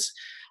towards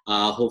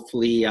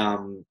hopefully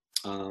gaining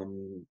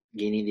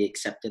the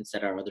acceptance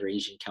that our other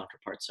Asian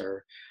counterparts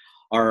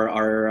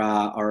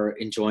are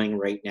enjoying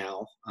right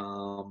now.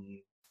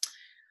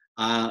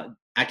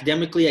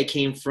 Academically, I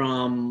came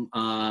from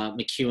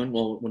MacEwan,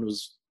 when it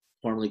was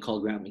formerly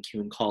called Grant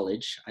MacEwan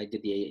College. I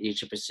did the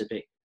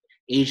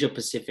Asia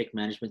Pacific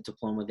Management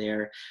Diploma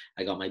there.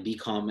 I got my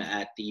BCom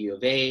at the U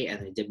of A,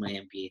 and I did my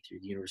MBA through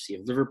the University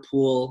of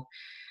Liverpool.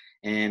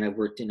 And I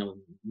worked in a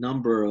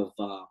number of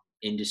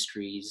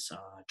industries,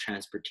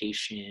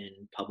 transportation,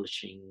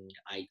 publishing,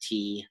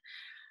 IT.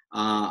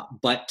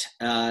 But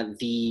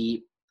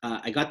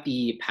I got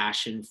the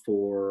passion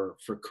for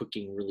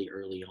cooking really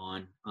early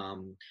on.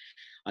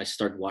 I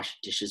started washing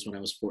dishes when I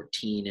was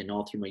 14, and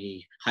all through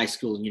my high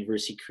school and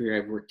university career,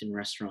 I've worked in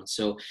restaurants.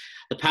 So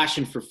the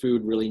passion for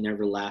food really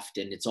never left,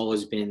 and it's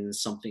always been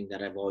something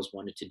that I've always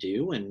wanted to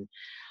do. And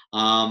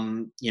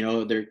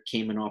there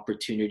came an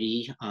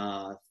opportunity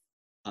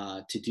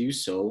to do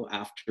so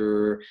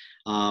after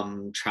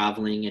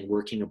traveling and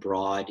working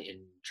abroad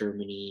in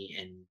Germany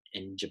and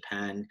in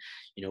Japan.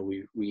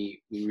 We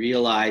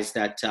realized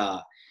that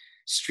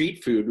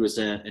street food was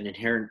an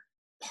inherent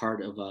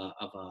part of a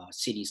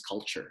city's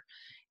culture,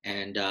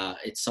 and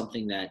it's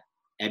something that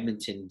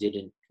Edmonton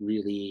didn't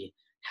really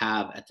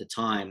have at the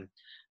time,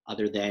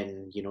 other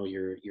than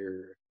your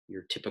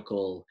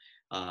typical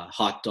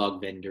hot dog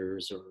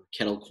vendors or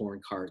kettle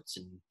corn carts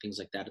and things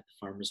like that at the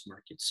farmers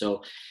market. So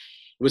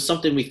it was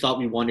something we thought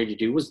we wanted to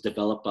do, was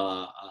develop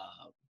a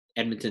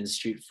Edmonton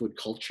street food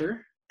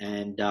culture.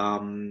 And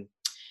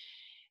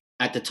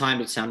at the time,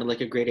 it sounded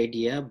like a great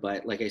idea,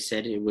 but like I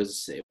said, it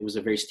was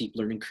a very steep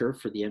learning curve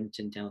for the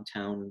Edmonton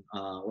downtown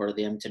or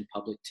the Edmonton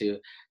public to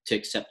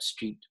accept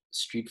street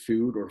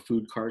food or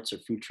food carts or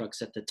food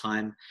trucks at the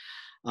time.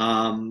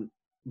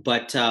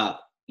 But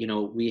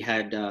we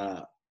had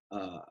a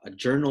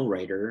journal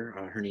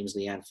writer. Her name's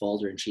Leanne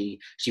Falder, and she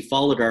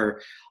followed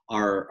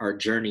our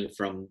journey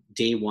from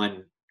day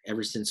one,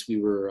 ever since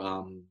we were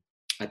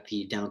at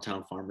the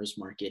downtown farmers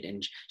market,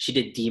 and she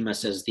did deem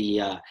us as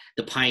the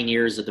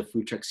pioneers of the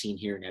food truck scene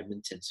here in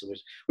Edmonton. So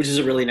which is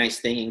a really nice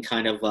thing, and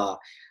kind of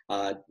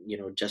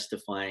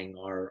justifying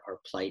our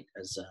plight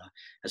as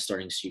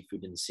starting street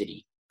food in the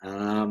city.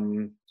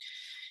 So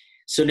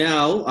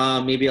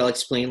now maybe I'll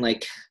explain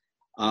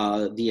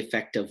the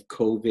effect of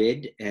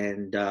COVID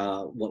and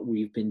what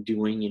we've been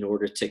doing in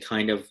order to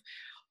kind of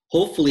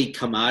hopefully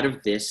come out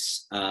of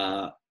this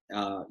on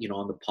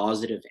the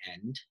positive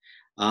end.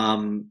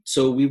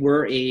 So we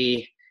were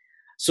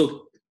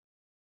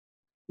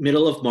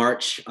middle of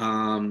March,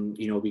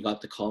 we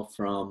got the call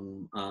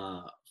from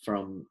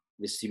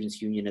the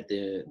Students' Union at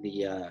the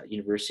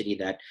university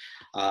that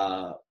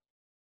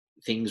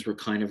things were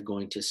kind of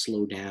going to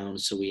slow down.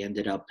 So we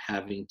ended up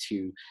having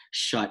to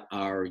shut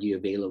our U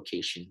of A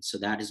location. So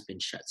that has been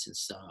shut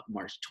since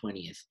March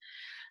 20th.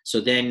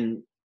 So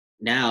then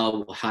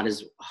now, how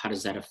does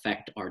that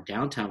affect our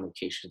downtown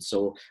location?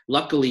 So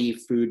luckily,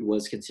 food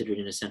was considered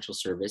an essential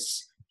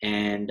service,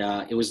 and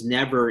it was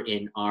never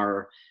in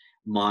our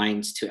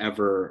minds to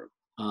ever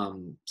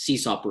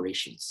cease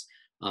operations.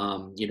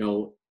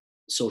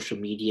 Social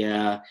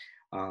media,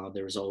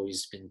 there's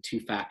always been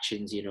two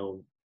factions.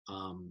 The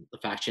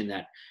faction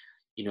that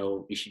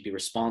you should be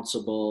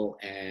responsible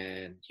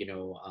and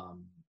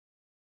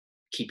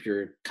keep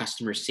your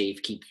customers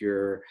safe, keep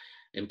your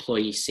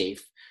employees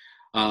safe.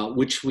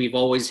 Which we've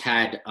always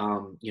had,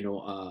 a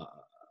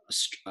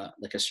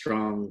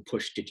strong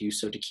push to do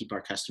so, to keep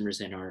our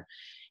customers and our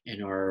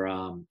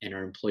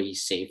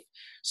employees safe.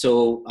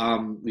 So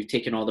we've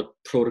taken all the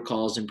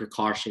protocols and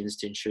precautions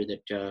to ensure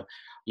that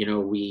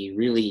we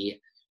really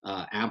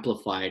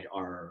amplified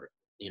our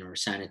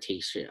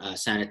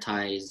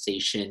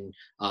sanitization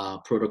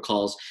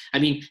protocols. I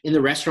mean, in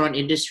the restaurant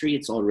industry,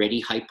 it's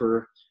already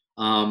hyper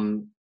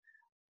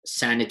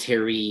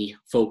sanitary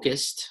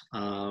focused.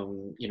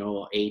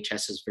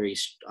 AHS has very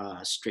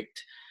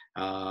strict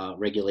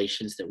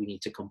regulations that we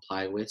need to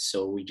comply with,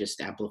 so we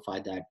just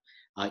amplified that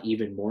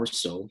even more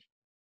so.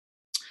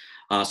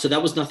 So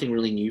that was nothing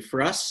really new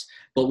for us,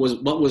 but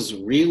what was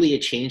really a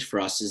change for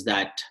us is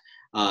that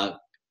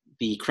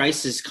the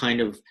crisis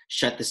kind of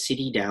shut the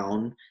city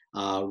down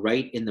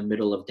right in the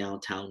middle of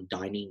Downtown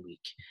Dining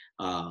Week,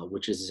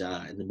 which is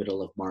in the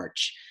middle of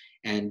March.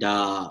 And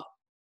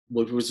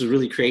what was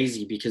really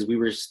crazy, because we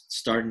were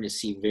starting to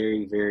see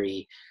very,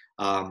 very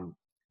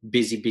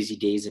busy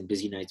days and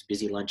busy nights,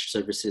 busy lunch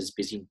services,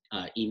 busy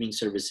evening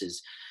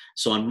services.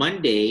 So on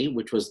Monday,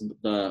 which was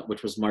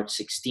March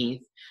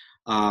 16th,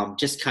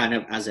 just kind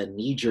of as a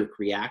knee-jerk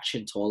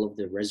reaction to all of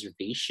the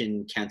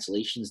reservation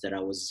cancellations that I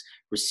was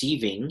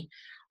receiving,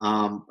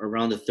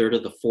 around the third or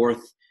the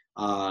fourth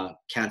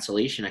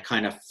cancellation, I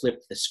kind of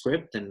flipped the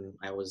script, and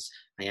I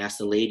asked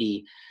the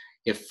lady,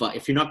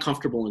 if you're not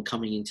comfortable in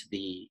coming into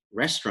the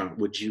restaurant,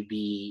 would you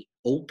be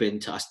open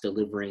to us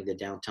delivering the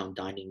Downtown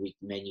Dining Week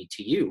menu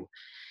to you?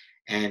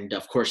 And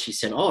of course she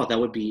said, oh, that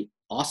would be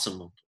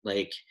awesome.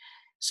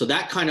 So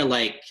that kind of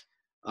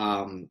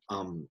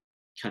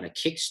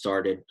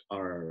kick-started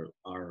our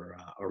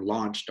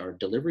launched our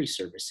delivery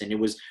service. And it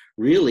was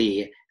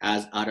really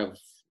as out of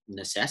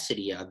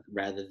necessity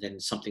rather than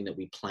something that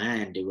we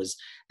planned. It was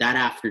that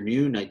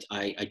afternoon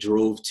I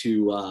drove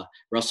to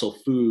Russell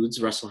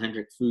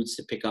Hendrick Foods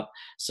to pick up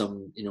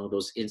some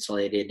those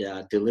insulated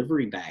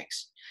delivery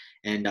bags,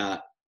 and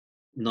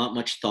not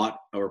much thought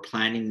or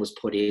planning was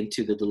put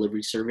into the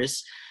delivery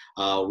service.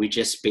 We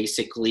just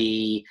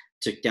basically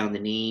took down the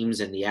names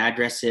and the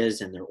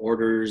addresses and their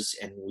orders,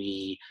 and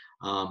we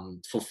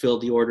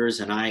fulfilled the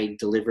orders, and I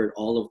delivered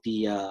all of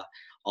the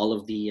all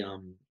of the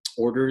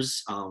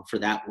orders for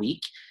that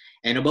week.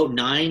 And about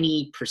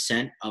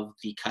 90% of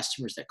the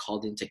customers that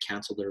called in to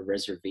cancel their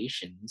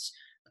reservations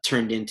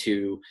turned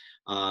into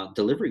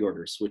delivery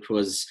orders, which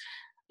was,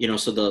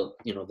 so the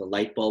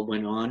light bulb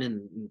went on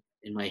in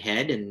my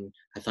head, and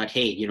I thought,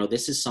 hey,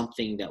 this is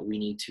something that we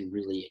need to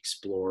really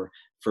explore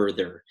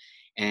further.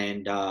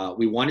 And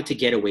we wanted to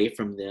get away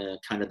from the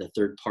kind of the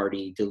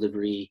third-party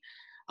delivery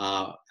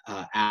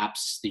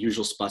apps, the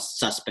usual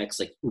suspects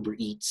like Uber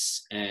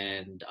Eats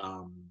and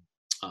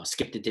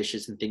Skip the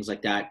Dishes and things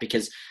like that,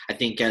 because I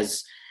think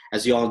as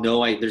you all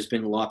know, there's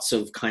been lots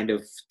of kind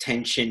of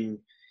tension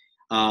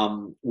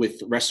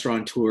with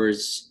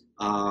restaurateurs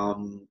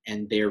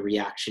and their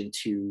reaction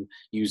to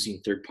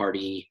using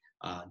third-party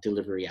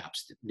delivery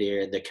apps.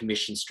 The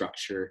commission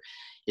structure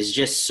is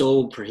just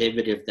so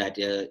prohibitive that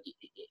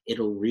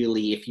it'll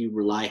really, if you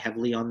rely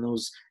heavily on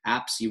those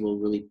apps, you will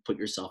really put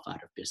yourself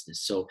out of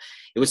business. So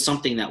it was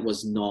something that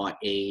was not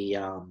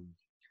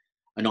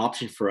an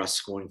option for us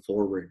going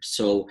forward.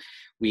 So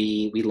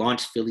we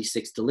launched Philly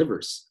Sticks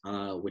Delivers,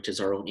 which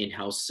is our own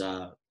in-house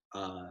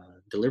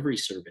delivery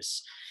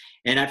service.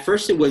 And at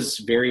first it was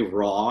very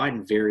raw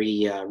and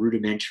very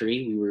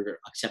rudimentary. We were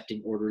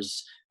accepting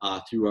orders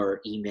through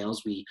our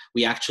emails. We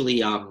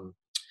actually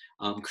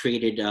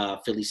created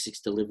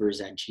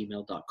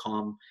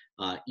philly6delivers@gmail.com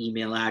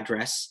email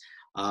address,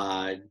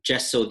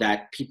 just so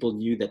that people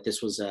knew that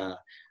this was a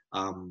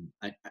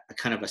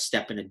kind of a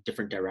step in a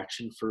different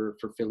direction for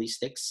Philly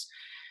Sticks.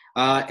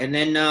 And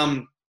then,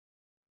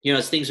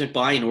 as things went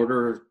by and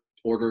orders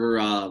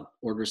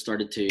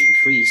started to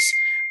increase,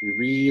 we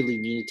really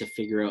needed to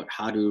figure out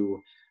how to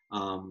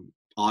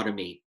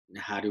automate and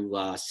how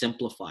to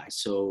simplify.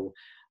 So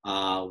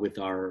with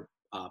our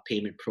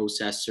payment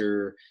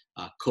processor,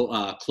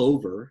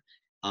 Clover,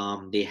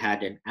 they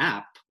had an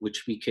app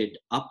which we could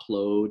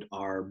upload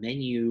our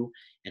menu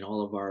and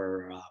all of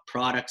our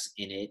products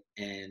in it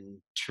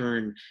and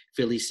turn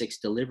Philly Sticks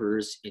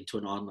Delivers into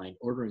an online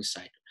ordering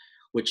site,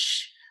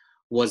 which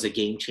was a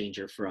game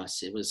changer for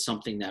us. It was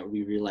something that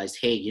we realized,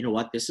 hey, you know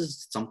what? This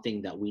is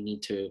something that we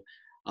need to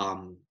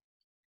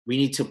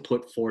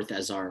put forth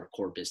as our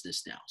core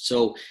business now.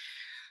 So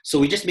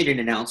we just made an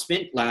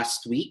announcement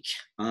last week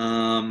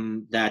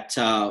that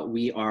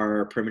we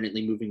are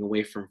permanently moving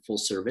away from full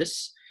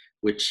service,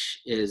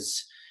 which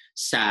is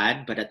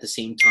sad, but at the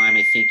same time,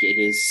 I think it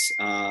is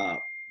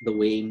the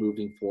way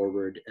moving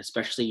forward,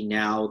 especially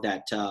now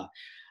that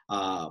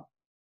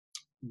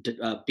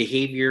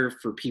behavior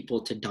for people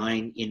to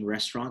dine in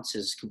restaurants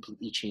has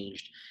completely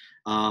changed.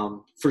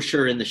 For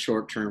sure in the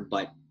short term,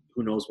 but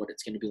who knows what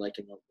it's going to be like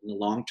in the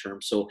long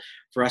term. So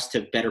for us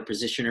to better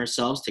position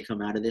ourselves to come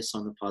out of this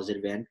on the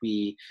positive end,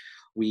 we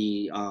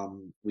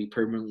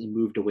permanently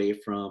moved away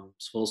from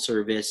full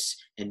service,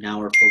 and now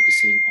we're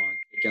focusing on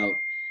takeout,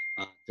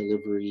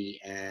 delivery,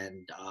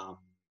 and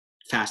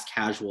fast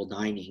casual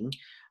dining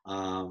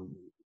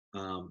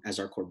as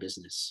our core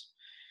business.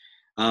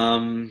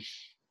 So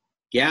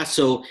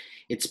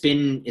it's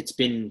been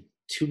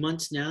 2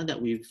 months now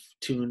that we've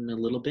tuned a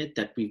little bit,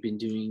 that we've been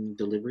doing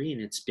delivery,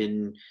 and it's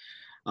been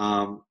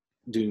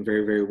doing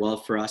very, very well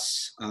for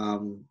us.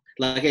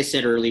 Like I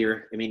said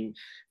earlier, I mean,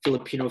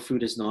 Filipino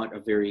food is not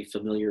a very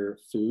familiar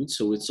food,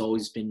 so it's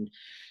always been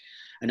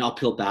an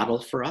uphill battle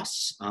for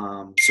us.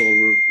 So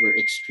we're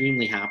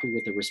extremely happy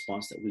with the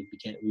response that we've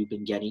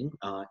been getting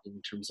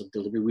in terms of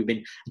delivery. We've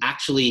been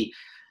actually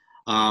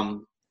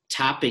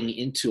tapping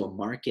into a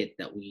market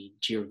that we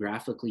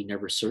geographically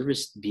never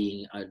serviced,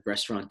 being a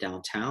restaurant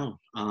downtown.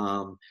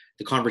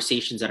 The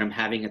conversations that I'm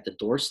having at the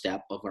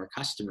doorstep of our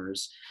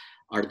customers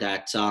are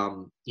that,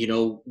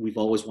 we've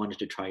always wanted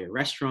to try your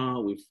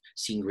restaurant. We've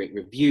seen great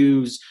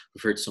reviews.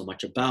 We've heard so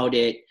much about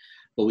it,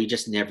 but we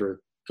just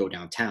never go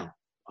downtown,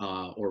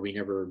 or we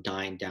never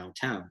dine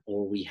downtown,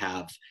 or we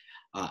have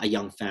a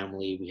young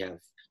family. We have,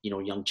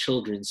 young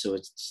children. So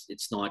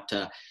it's not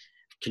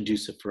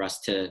conducive for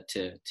us to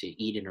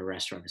eat in a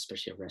restaurant,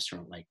 especially a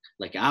restaurant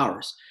like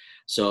ours.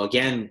 So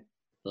again,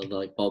 the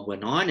light bulb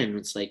went on, and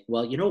it's like,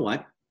 well, you know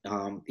what?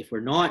 If we're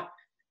not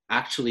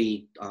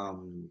actually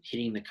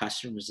hitting the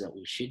customers that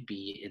we should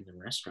be in the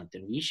restaurant,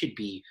 then we should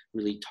be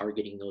really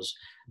targeting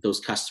those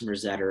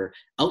customers that are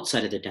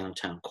outside of the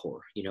downtown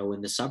core,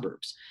 in the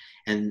suburbs.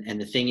 And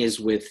the thing is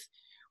with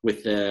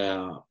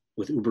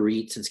Uber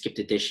Eats and Skip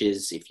the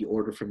Dishes, if you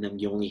order from them,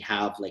 you only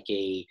have like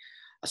a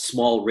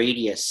small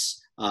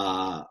radius.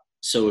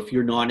 So if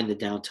you're not in the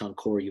downtown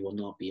core, you will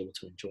not be able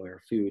to enjoy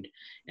our food.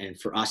 And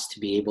for us to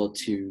be able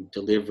to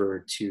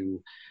deliver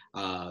to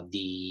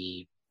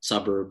the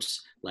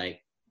suburbs,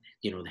 like,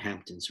 the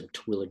Hamptons or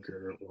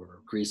Terwillegar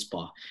or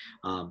Greaspaw,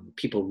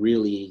 people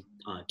really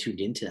tuned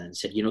into that and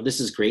said, this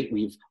is great.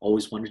 We've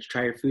always wanted to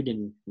try your food,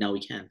 and now we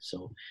can.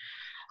 So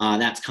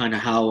that's kind of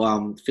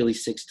how Philly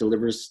Sticks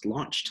Delivers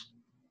launched.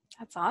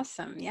 That's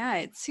awesome. Yeah,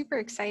 it's super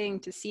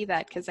exciting to see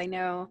that, because I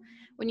know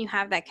when you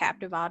have that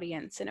captive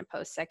audience in a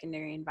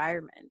post-secondary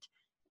environment,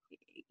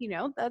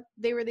 that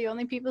they were the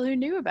only people who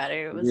knew about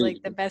it. It was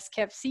like the best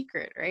kept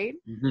secret, right?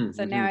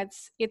 So now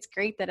it's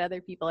great that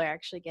other people are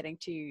actually getting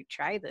to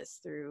try this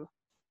through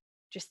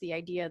just the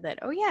idea that,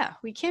 oh yeah,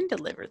 we can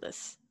deliver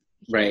this.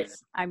 Right.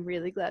 I'm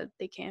really glad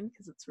they can,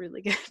 because it's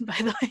really good, by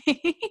the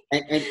way.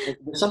 And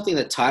there's something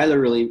that Tyler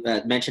really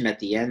mentioned at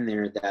the end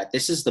there, that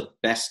this is the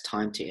best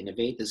time to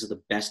innovate. This is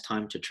the best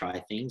time to try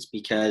things,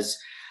 because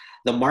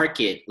the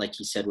market, like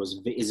he said,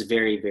 is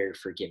very, very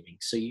forgiving.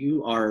 So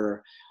you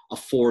are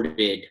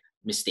afforded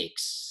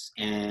mistakes.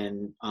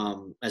 And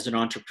as an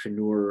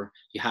entrepreneur,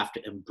 you have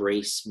to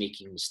embrace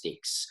making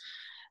mistakes.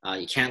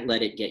 You can't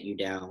let it get you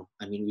down.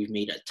 I mean, we've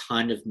made a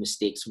ton of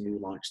mistakes when we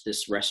launched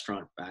this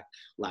restaurant back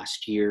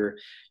last year.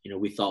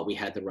 We thought we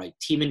had the right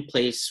team in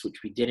place,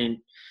 which we didn't.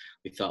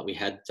 We thought we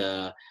had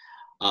the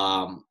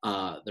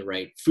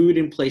right food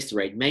in place, the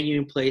right menu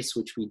in place,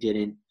 which we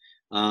didn't.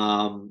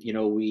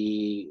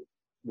 We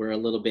were a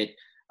little bit,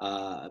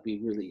 we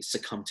really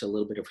succumbed to a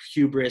little bit of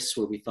hubris,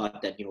 where we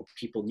thought that,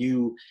 people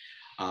knew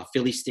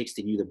Philly Sticks,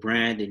 they knew the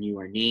brand, they knew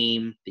our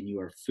name, they knew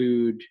our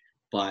food,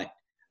 but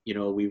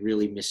we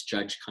really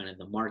misjudged kind of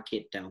the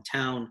market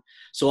downtown.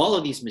 So all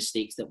of these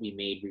mistakes that we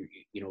made,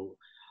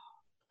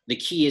 the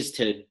key is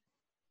to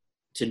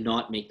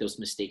not make those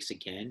mistakes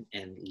again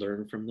and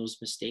learn from those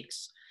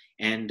mistakes.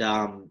 And,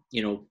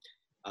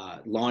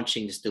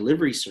 launching this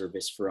delivery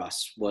service for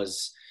us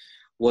was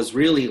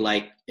really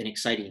like an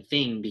exciting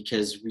thing,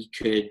 because we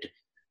could,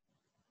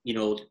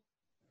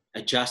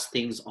 adjust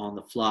things on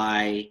the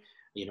fly,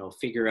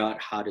 figure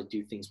out how to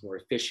do things more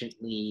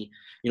efficiently.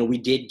 We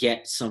did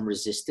get some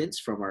resistance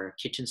from our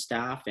kitchen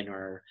staff and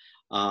our,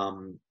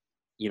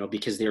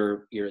 because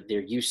they're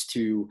used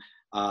to,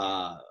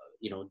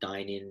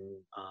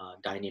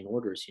 dine-in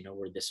orders,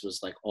 where this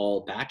was like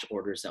all batch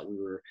orders that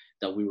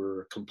we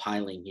were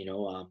compiling. We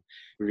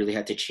really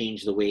had to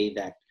change the way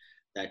that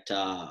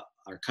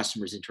our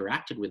customers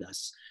interacted with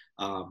us.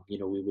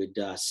 We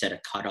would set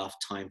a cutoff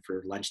time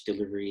for lunch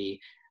delivery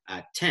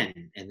at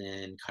 10, and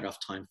then cutoff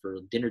time for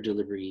dinner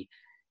delivery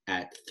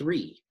at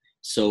 3.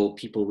 So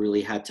people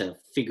really had to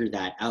figure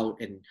that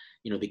out. And,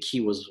 the key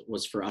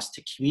was for us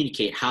to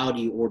communicate, how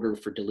do you order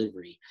for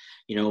delivery?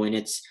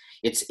 And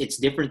it's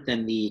different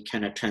than the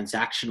kind of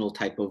transactional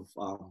type of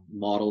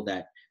model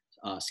that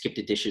Skip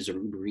the Dishes or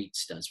Uber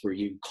Eats does, where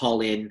you call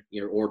in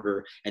your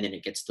order and then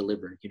it gets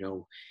delivered.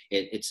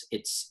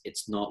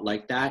 It's not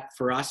like that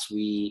for us.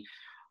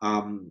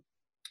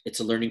 It's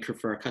a learning curve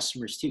for our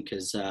customers too,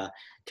 because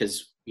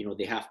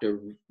they have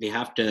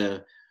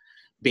to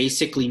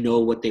basically know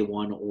what they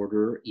want to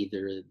order,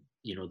 either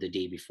the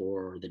day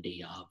before or the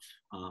day of.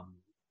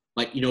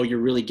 But you're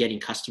really getting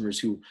customers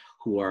who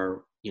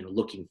are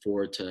looking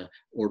forward to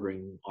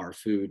ordering our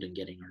food and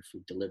getting our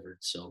food delivered.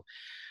 So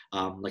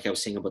like I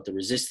was saying about the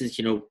resistance,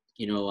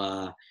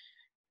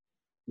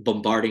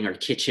 bombarding our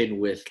kitchen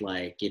with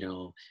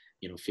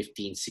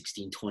 15,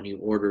 16, 20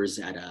 orders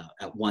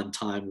at one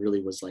time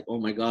really was like, oh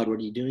my God, what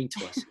are you doing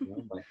to us?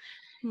 But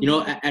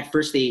at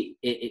first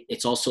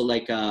it's also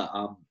like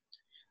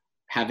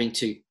having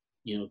to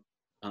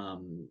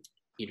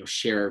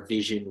share our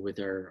vision with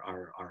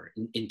our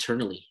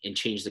internally, and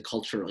change the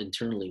culture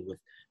internally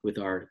with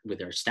our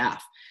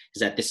staff, is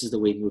that this is the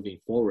way moving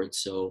forward.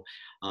 So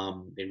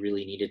they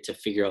really needed to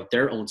figure out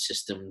their own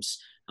systems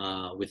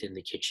within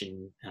the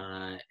kitchen,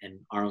 and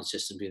our own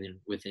system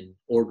within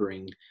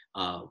ordering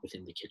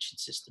within the kitchen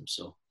system.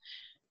 So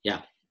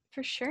yeah.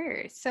 For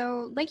sure.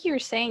 So like you were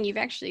saying, you've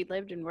actually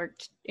lived and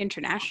worked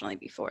internationally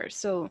before.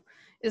 So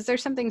is there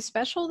something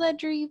special that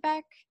drew you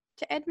back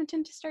to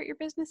Edmonton to start your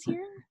business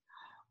here?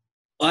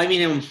 I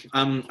mean,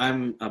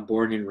 I'm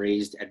born and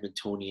raised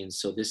Edmontonian,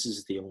 so this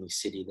is the only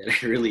city that I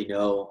really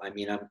know. I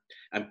mean,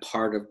 I'm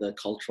part of the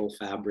cultural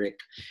fabric.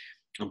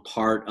 I'm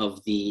part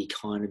of the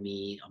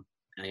economy.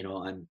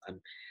 I'm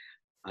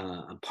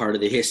part of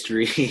the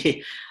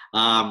history.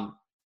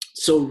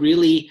 So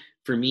really,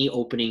 for me,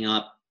 opening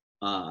up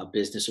a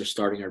business or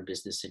starting our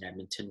business in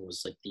Edmonton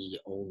was like the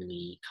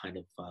only kind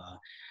of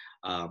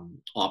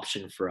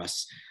option for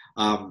us.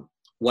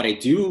 What I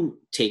do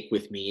take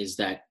with me is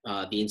that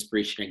the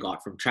inspiration I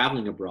got from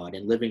traveling abroad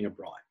and living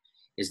abroad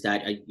is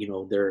that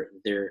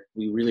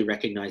we really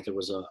recognized there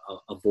was a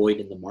void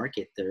in the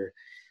market there,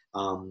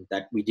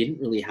 that we didn't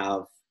really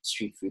have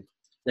street food.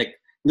 Like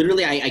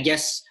literally, I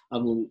guess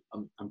I'm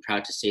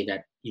proud to say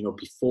that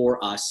before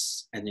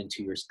us and then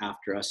 2 years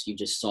after us, you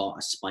just saw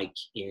a spike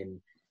in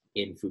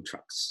food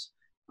trucks.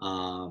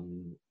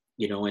 And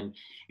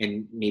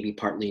maybe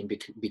partly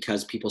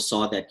because people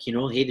saw that,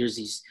 hey,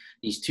 there's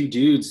these two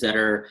dudes that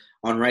are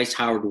on Rice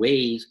Howard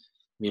Way,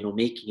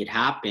 making it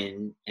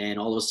happen. And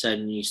all of a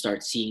sudden you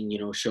start seeing,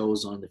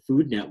 shows on the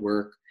Food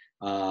Network,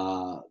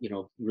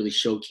 really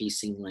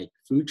showcasing like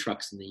food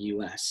trucks in the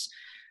US.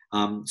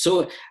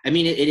 So, I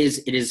mean, it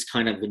is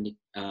kind of,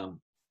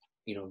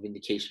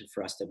 vindication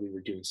for us that we were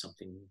doing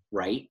something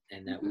right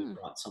and that we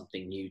brought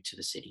something new to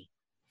the city.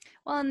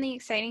 Well, and the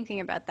exciting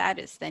thing about that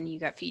is then you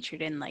got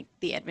featured in like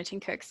the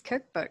Edmonton Cooks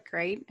Cookbook,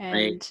 right? And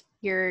right.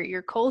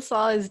 Your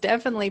coleslaw is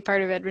definitely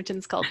part of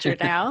Edmonton's culture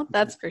now,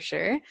 that's for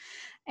sure.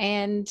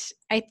 And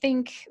I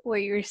think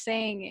what you're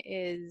saying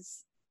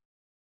is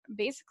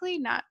basically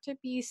not to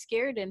be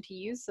scared and to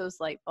use those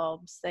light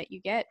bulbs that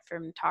you get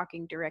from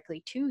talking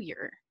directly to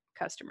your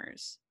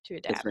customers to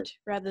That's right. adapt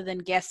rather than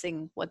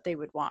guessing what they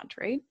would want,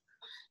 right?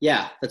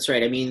 Yeah, that's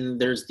right. I mean,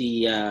 there's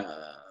a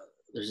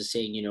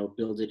saying,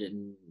 build it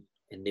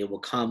and they will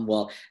come.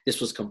 Well, this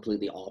was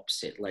completely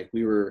opposite. Like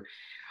we were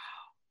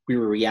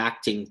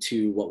reacting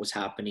to what was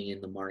happening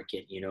in the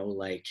market,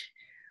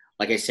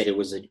 like I said, it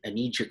was a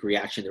knee-jerk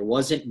reaction. There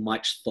wasn't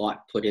much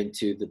thought put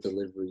into the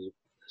delivery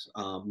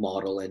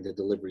model and the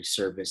delivery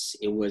service.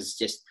 It was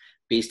just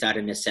based out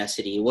of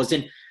necessity. It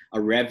wasn't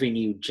a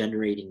revenue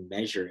generating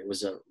measure. It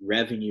was a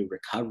revenue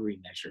recovery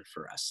measure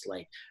for us.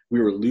 Like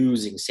we were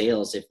losing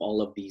sales if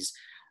all of these,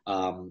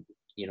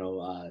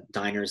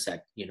 diners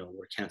that,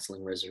 were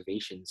canceling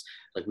reservations,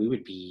 like we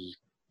would be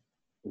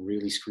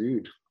really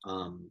screwed.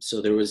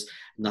 So there was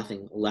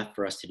nothing left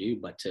for us to do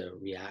but to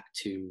react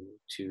to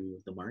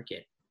the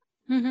market.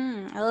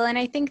 Well, and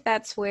I think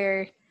that's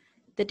where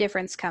the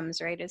difference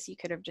comes, right? As you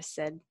could have just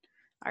said,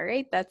 all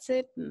right, that's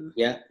it, and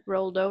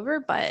rolled over,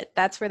 but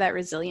that's where that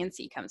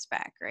resiliency comes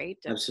back, right?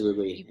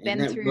 Absolutely. You've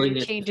been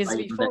through changes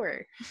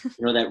before.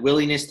 That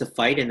willingness to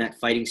fight and that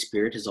fighting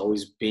spirit has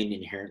always been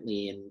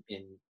inherently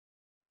in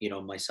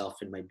myself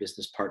and my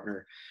business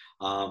partner.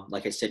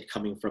 Like I said,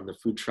 coming from the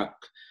food truck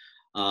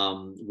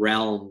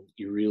realm,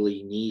 you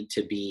really need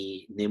to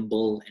be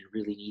nimble and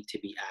really need to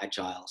be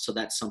agile. So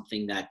that's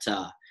something that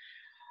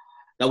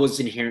was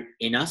inherent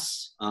in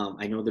us.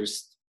 I know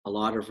there's a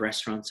lot of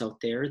restaurants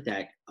out there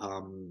that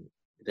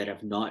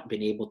have not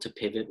been able to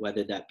pivot,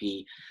 whether that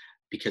be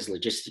because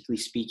logistically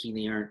speaking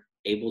they aren't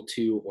able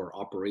to, or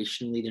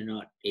operationally they're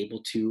not able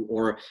to,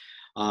 or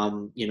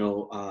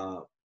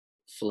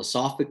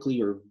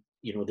philosophically, or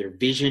their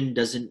vision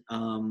doesn't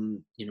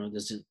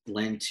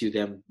lend to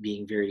them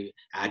being very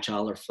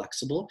agile or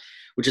flexible,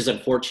 which is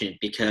unfortunate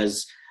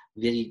because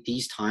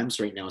these times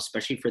right now,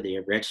 especially for the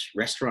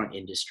restaurant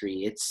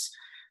industry,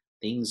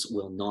 things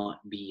will not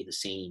be the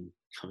same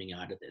coming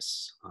out of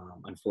this,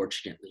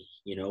 unfortunately.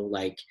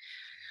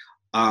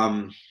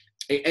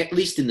 At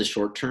least in the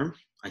short term,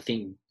 I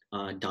think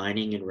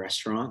dining in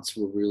restaurants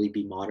will really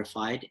be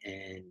modified,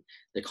 and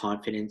the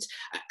confidence,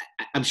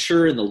 I'm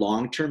sure in the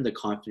long term, the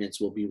confidence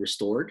will be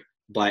restored.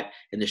 But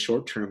in the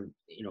short term,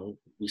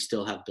 we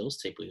still have bills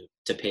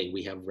to pay.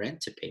 We have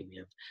rent to pay. We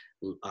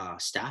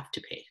have staff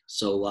to pay.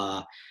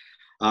 So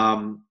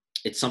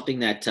it's something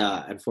that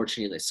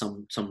unfortunately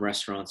some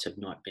restaurants have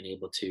not been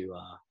able to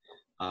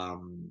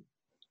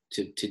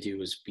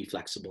do, is be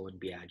flexible and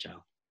be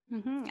agile.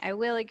 I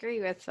will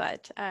agree with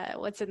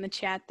what's in the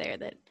chat there,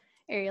 that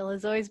Ariel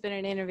has always been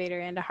an innovator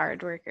and a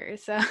hard worker.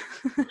 So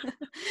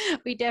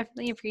we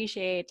definitely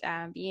appreciate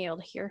being able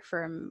to hear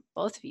from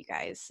both of you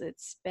guys.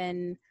 It's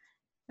been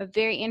a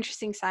very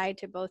interesting side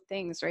to both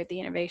things, right? The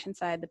innovation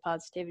side, the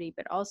positivity,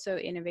 but also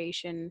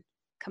innovation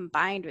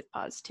combined with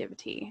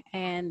positivity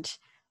and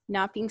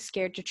not being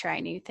scared to try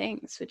new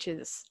things, which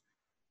is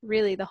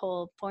really the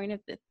whole point of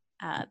the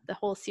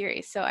whole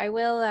series. So I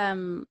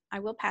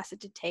will pass it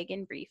to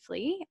Tegan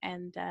briefly,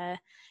 and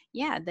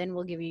then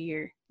we'll give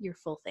you your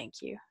full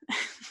thank you.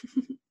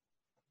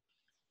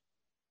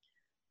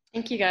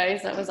 Thank you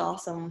guys, that was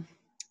awesome.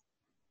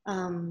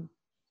 I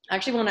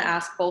actually want to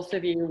ask both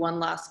of you one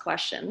last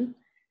question.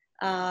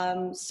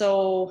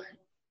 So,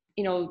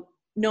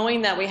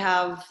 knowing that we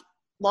have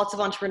lots of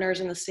entrepreneurs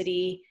in the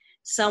city,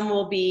 some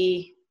will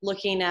be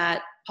looking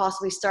at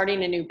possibly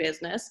starting a new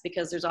business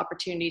because there's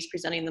opportunities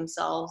presenting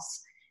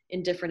themselves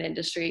in different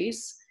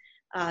industries.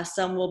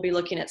 Some will be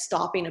looking at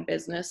stopping a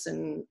business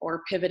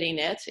or pivoting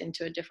it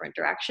into a different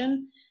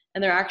direction.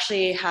 And there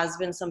actually has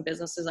been some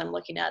businesses I'm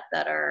looking at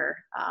that are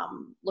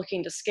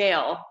looking to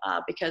scale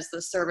because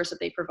the service that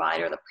they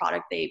provide or the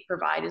product they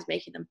provide is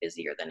making them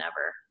busier than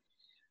ever.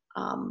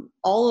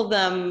 All of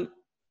them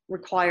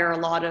require a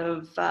lot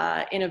of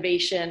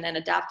innovation and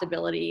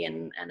adaptability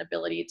and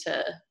ability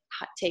to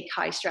take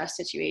high stress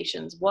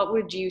situations. What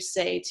would you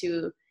say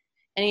to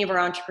any of our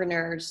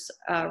entrepreneurs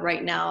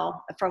right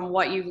now, from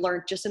what you've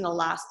learned just in the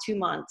last 2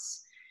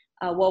 months?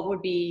 What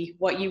would be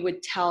what you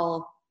would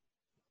tell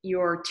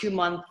your 2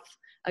 month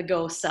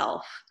ago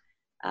self?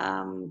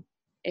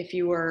 If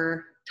you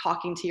were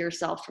talking to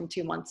yourself from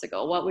 2 months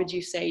ago, what would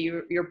you say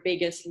your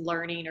biggest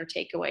learning or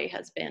takeaway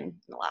has been in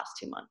the last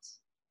 2 months?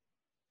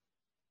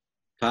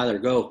 Tyler,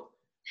 go.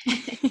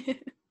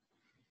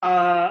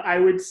 I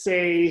would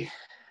say,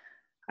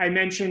 I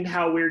mentioned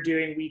how we're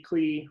doing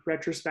weekly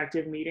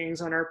retrospective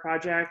meetings on our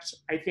project.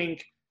 I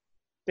think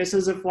this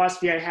is a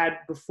philosophy I had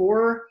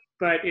before,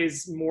 but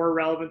is more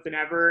relevant than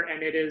ever.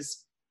 And it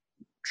is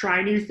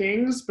try new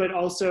things, but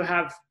also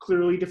have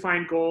clearly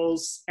defined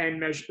goals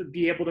and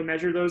be able to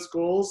measure those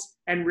goals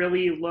and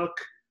really look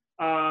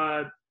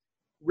at,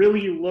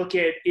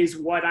 is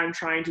what I'm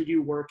trying to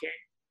do working?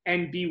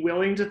 And be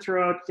willing to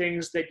throw out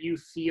things that you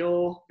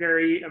feel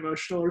very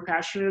emotional or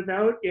passionate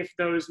about if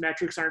those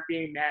metrics aren't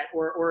being met,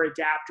 or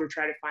adapt or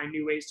try to find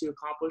new ways to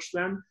accomplish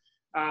them.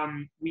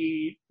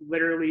 We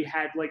literally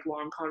had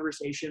long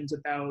conversations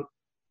about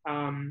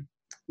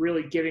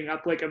really giving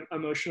up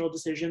emotional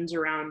decisions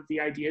around the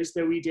ideas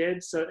that we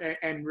did. So,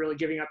 and really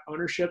giving up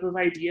ownership of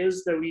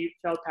ideas that we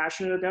felt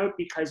passionate about,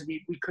 because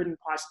we couldn't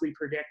possibly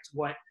predict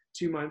what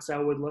 2 months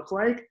out would look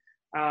like.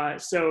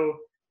 So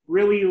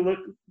really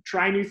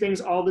try new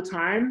things all the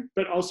time,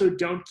 but also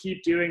don't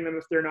keep doing them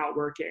if they're not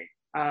working.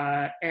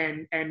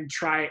 And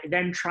try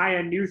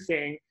a new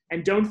thing,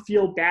 and don't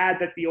feel bad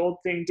that the old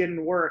thing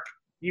didn't work.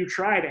 You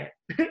tried it,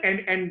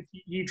 and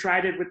you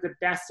tried it with the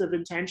best of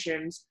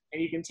intentions,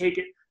 and you can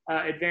take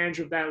advantage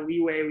of that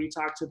leeway we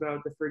talked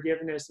about, the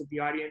forgiveness that the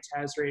audience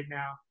has right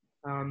now.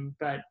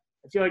 But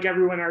I feel like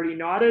everyone already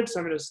nodded, so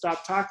I'm going to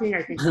stop talking.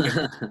 I think.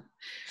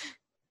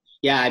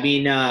 Yeah, I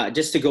mean,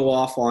 just to go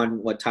off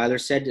on what Tyler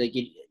said, like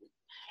you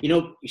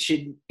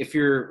should, if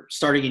you're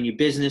starting a new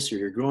business or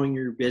you're growing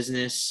your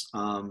business,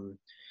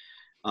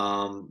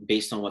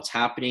 based on what's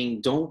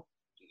happening, you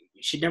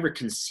should never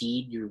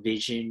concede your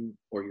vision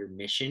or your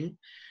mission,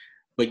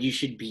 but you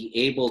should be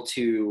able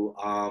to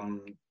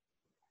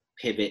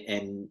pivot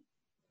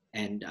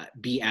and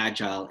be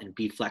agile and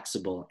be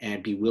flexible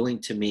and be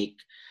willing to make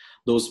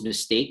those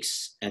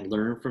mistakes and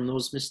learn from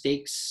those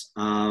mistakes.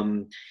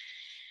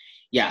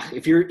 Yeah,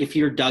 if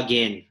you're dug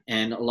in,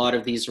 and a lot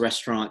of these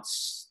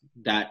restaurants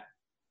that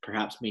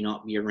perhaps may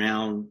not be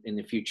around in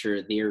the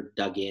future, they're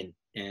dug in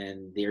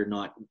and they're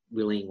not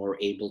willing or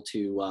able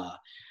to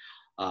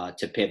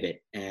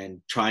pivot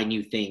and try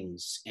new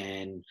things,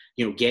 and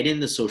get in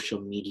the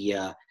social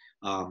media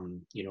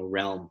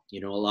realm.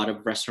 A lot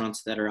of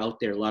restaurants that are out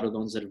there, a lot of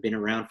those that have been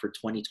around for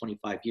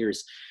 20-25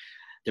 years,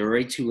 they're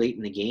already too late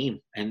in the game,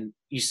 and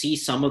you see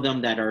some of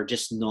them that are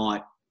just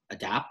not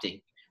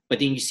adapting. But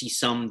then you see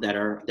some that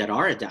are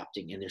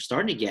adapting, and they're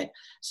starting to get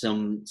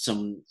some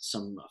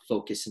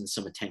focus and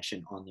some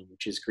attention on them,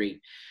 which is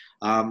great.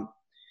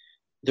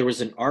 There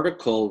was an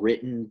article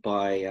written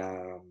by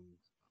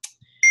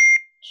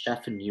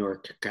chef in New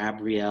York,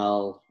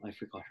 Gabrielle, I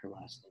forgot her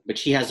last name, but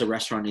she has a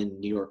restaurant in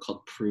New York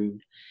called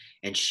Prune,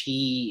 and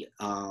she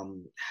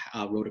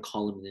wrote a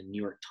column in the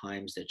New York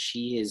Times that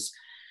she's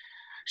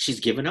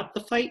given up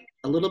the fight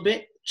a little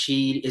bit.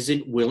 She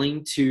isn't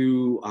willing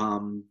to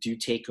do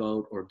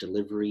takeout or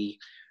delivery.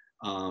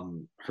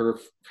 Her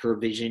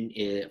vision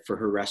for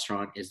her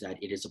restaurant is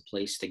that it is a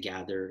place to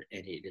gather,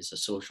 and it is a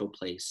social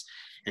place,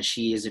 and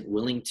she isn't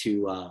willing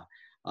to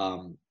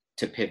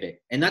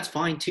pivot, and that's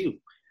fine too.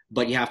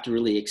 But you have to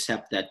really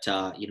accept that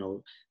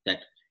that,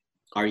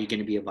 are you going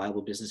to be a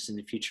viable business in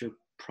the future?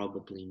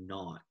 Probably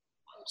not.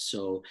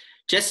 So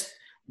just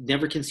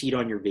never concede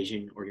on your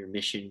vision or your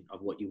mission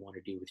of what you want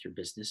to do with your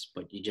business,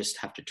 but you just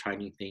have to try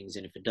new things.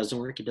 And if it doesn't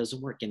work, it doesn't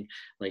work. And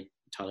like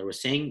Tyler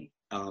was saying,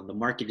 the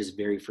market is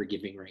very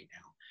forgiving right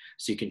now.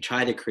 So you can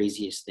try the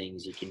craziest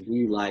things. You can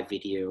do live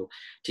video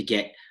to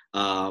get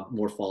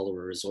more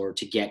followers or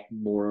to get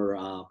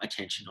more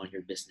attention on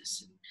your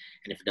business.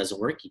 And if it doesn't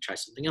work, you try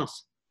something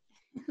else.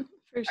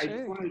 For sure. I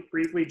just want to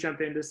briefly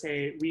jump in to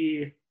say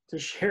to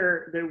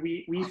share that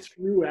we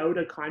threw out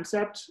a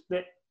concept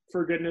that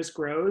For Goodness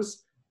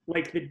Grows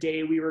like the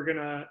day we were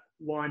gonna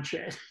launch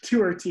it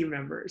to our team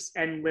members,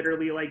 and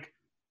literally like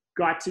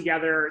got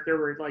together. There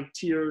were like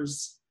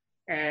tears,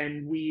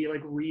 and we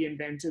like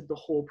reinvented the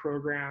whole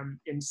program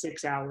in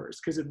 6 hours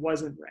because it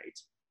wasn't right.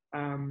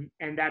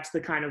 And that's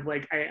the kind of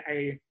like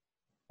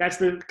that's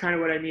the kind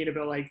of what I mean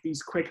about like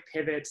these quick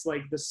pivots.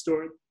 Like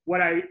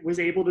what I was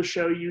able to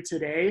show you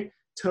today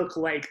took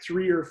like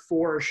 3 or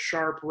 4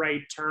 sharp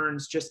right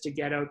turns just to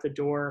get out the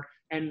door.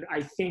 And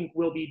I think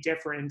will be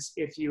different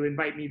if you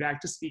invite me back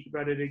to speak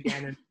about it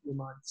again in a few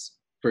months.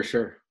 For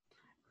sure.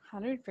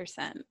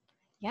 100%.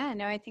 Yeah,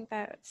 no, I think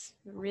that's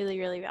really,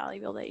 really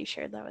valuable that you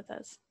shared that with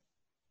us.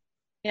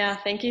 Yeah,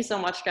 thank you so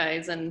much,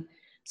 guys. And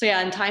so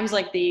yeah, in times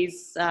like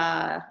these,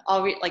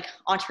 like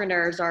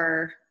entrepreneurs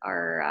are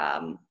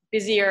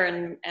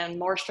busier and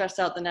more stressed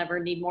out than ever,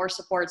 need more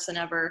supports than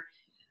ever.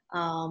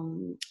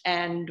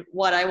 And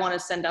what I want to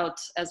send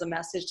out as a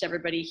message to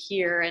everybody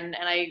here, and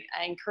I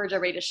encourage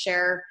everybody to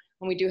share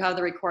when we do have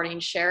the recording,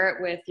 share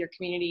it with your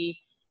community.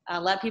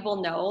 Let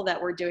people know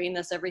that we're doing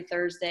this every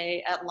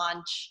Thursday at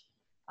lunch.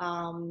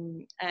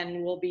 And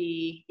we'll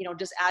be,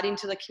 just adding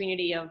to the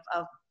community of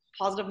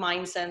positive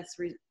mindset,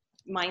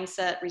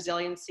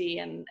 resiliency,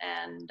 and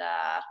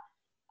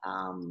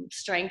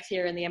strength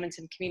here in the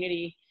Edmonton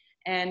community.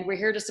 And we're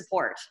here to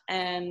support.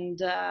 And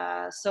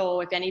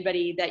so if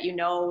anybody that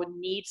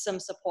needs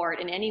some support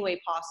in any way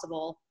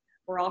possible,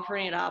 we're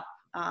offering it up.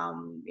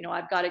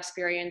 I've got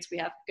experience. We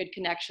have good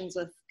connections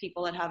with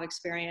people that have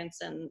experience,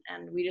 and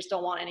we just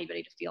don't want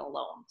anybody to feel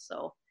alone.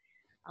 So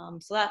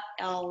that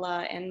I'll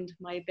end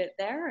my bit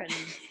there. And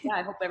yeah,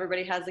 I hope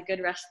everybody has a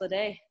good rest of the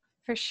day.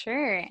 For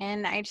sure.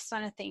 And I just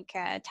want to thank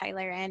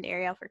Tyler and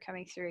Ariel for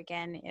coming through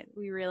again.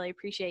 We really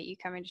appreciate you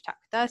coming to talk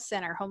with us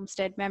and our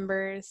Homestead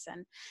members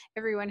and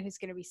everyone who's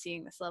going to be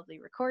seeing this lovely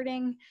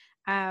recording.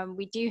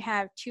 We do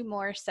have 2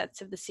 more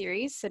sets of the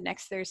series, so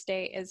next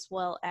Thursday as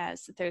well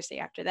as the Thursday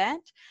after that.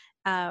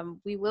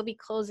 We will be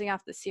closing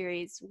off the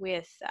series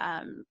with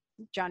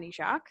Johnny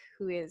Jacques,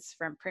 who is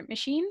from Print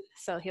Machine.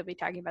 So he'll be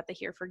talking about the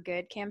Here for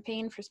Good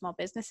campaign for small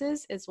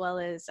businesses, as well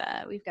as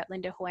we've got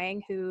Linda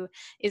Huang, who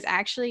is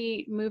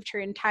actually moved her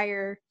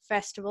entire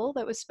festival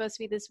that was supposed to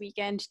be this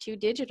weekend to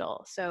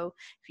digital. So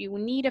if you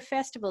need a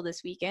festival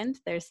this weekend,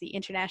 there's the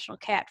International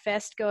Cat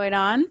Fest going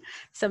on.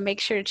 So make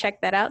sure to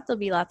check that out. There'll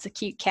be lots of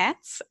cute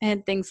cats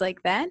and things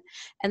like that.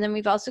 And then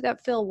we've also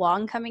got Phil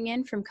Wong coming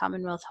in from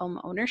Commonwealth Home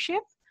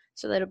Ownership.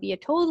 So that'll be a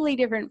totally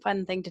different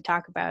fun thing to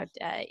talk about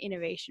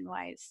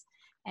innovation-wise.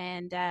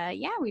 And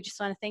yeah, we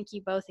just want to thank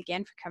you both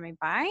again for coming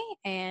by.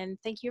 And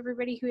thank you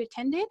everybody who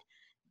attended.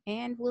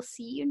 And we'll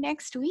see you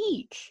next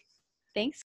week. Thanks.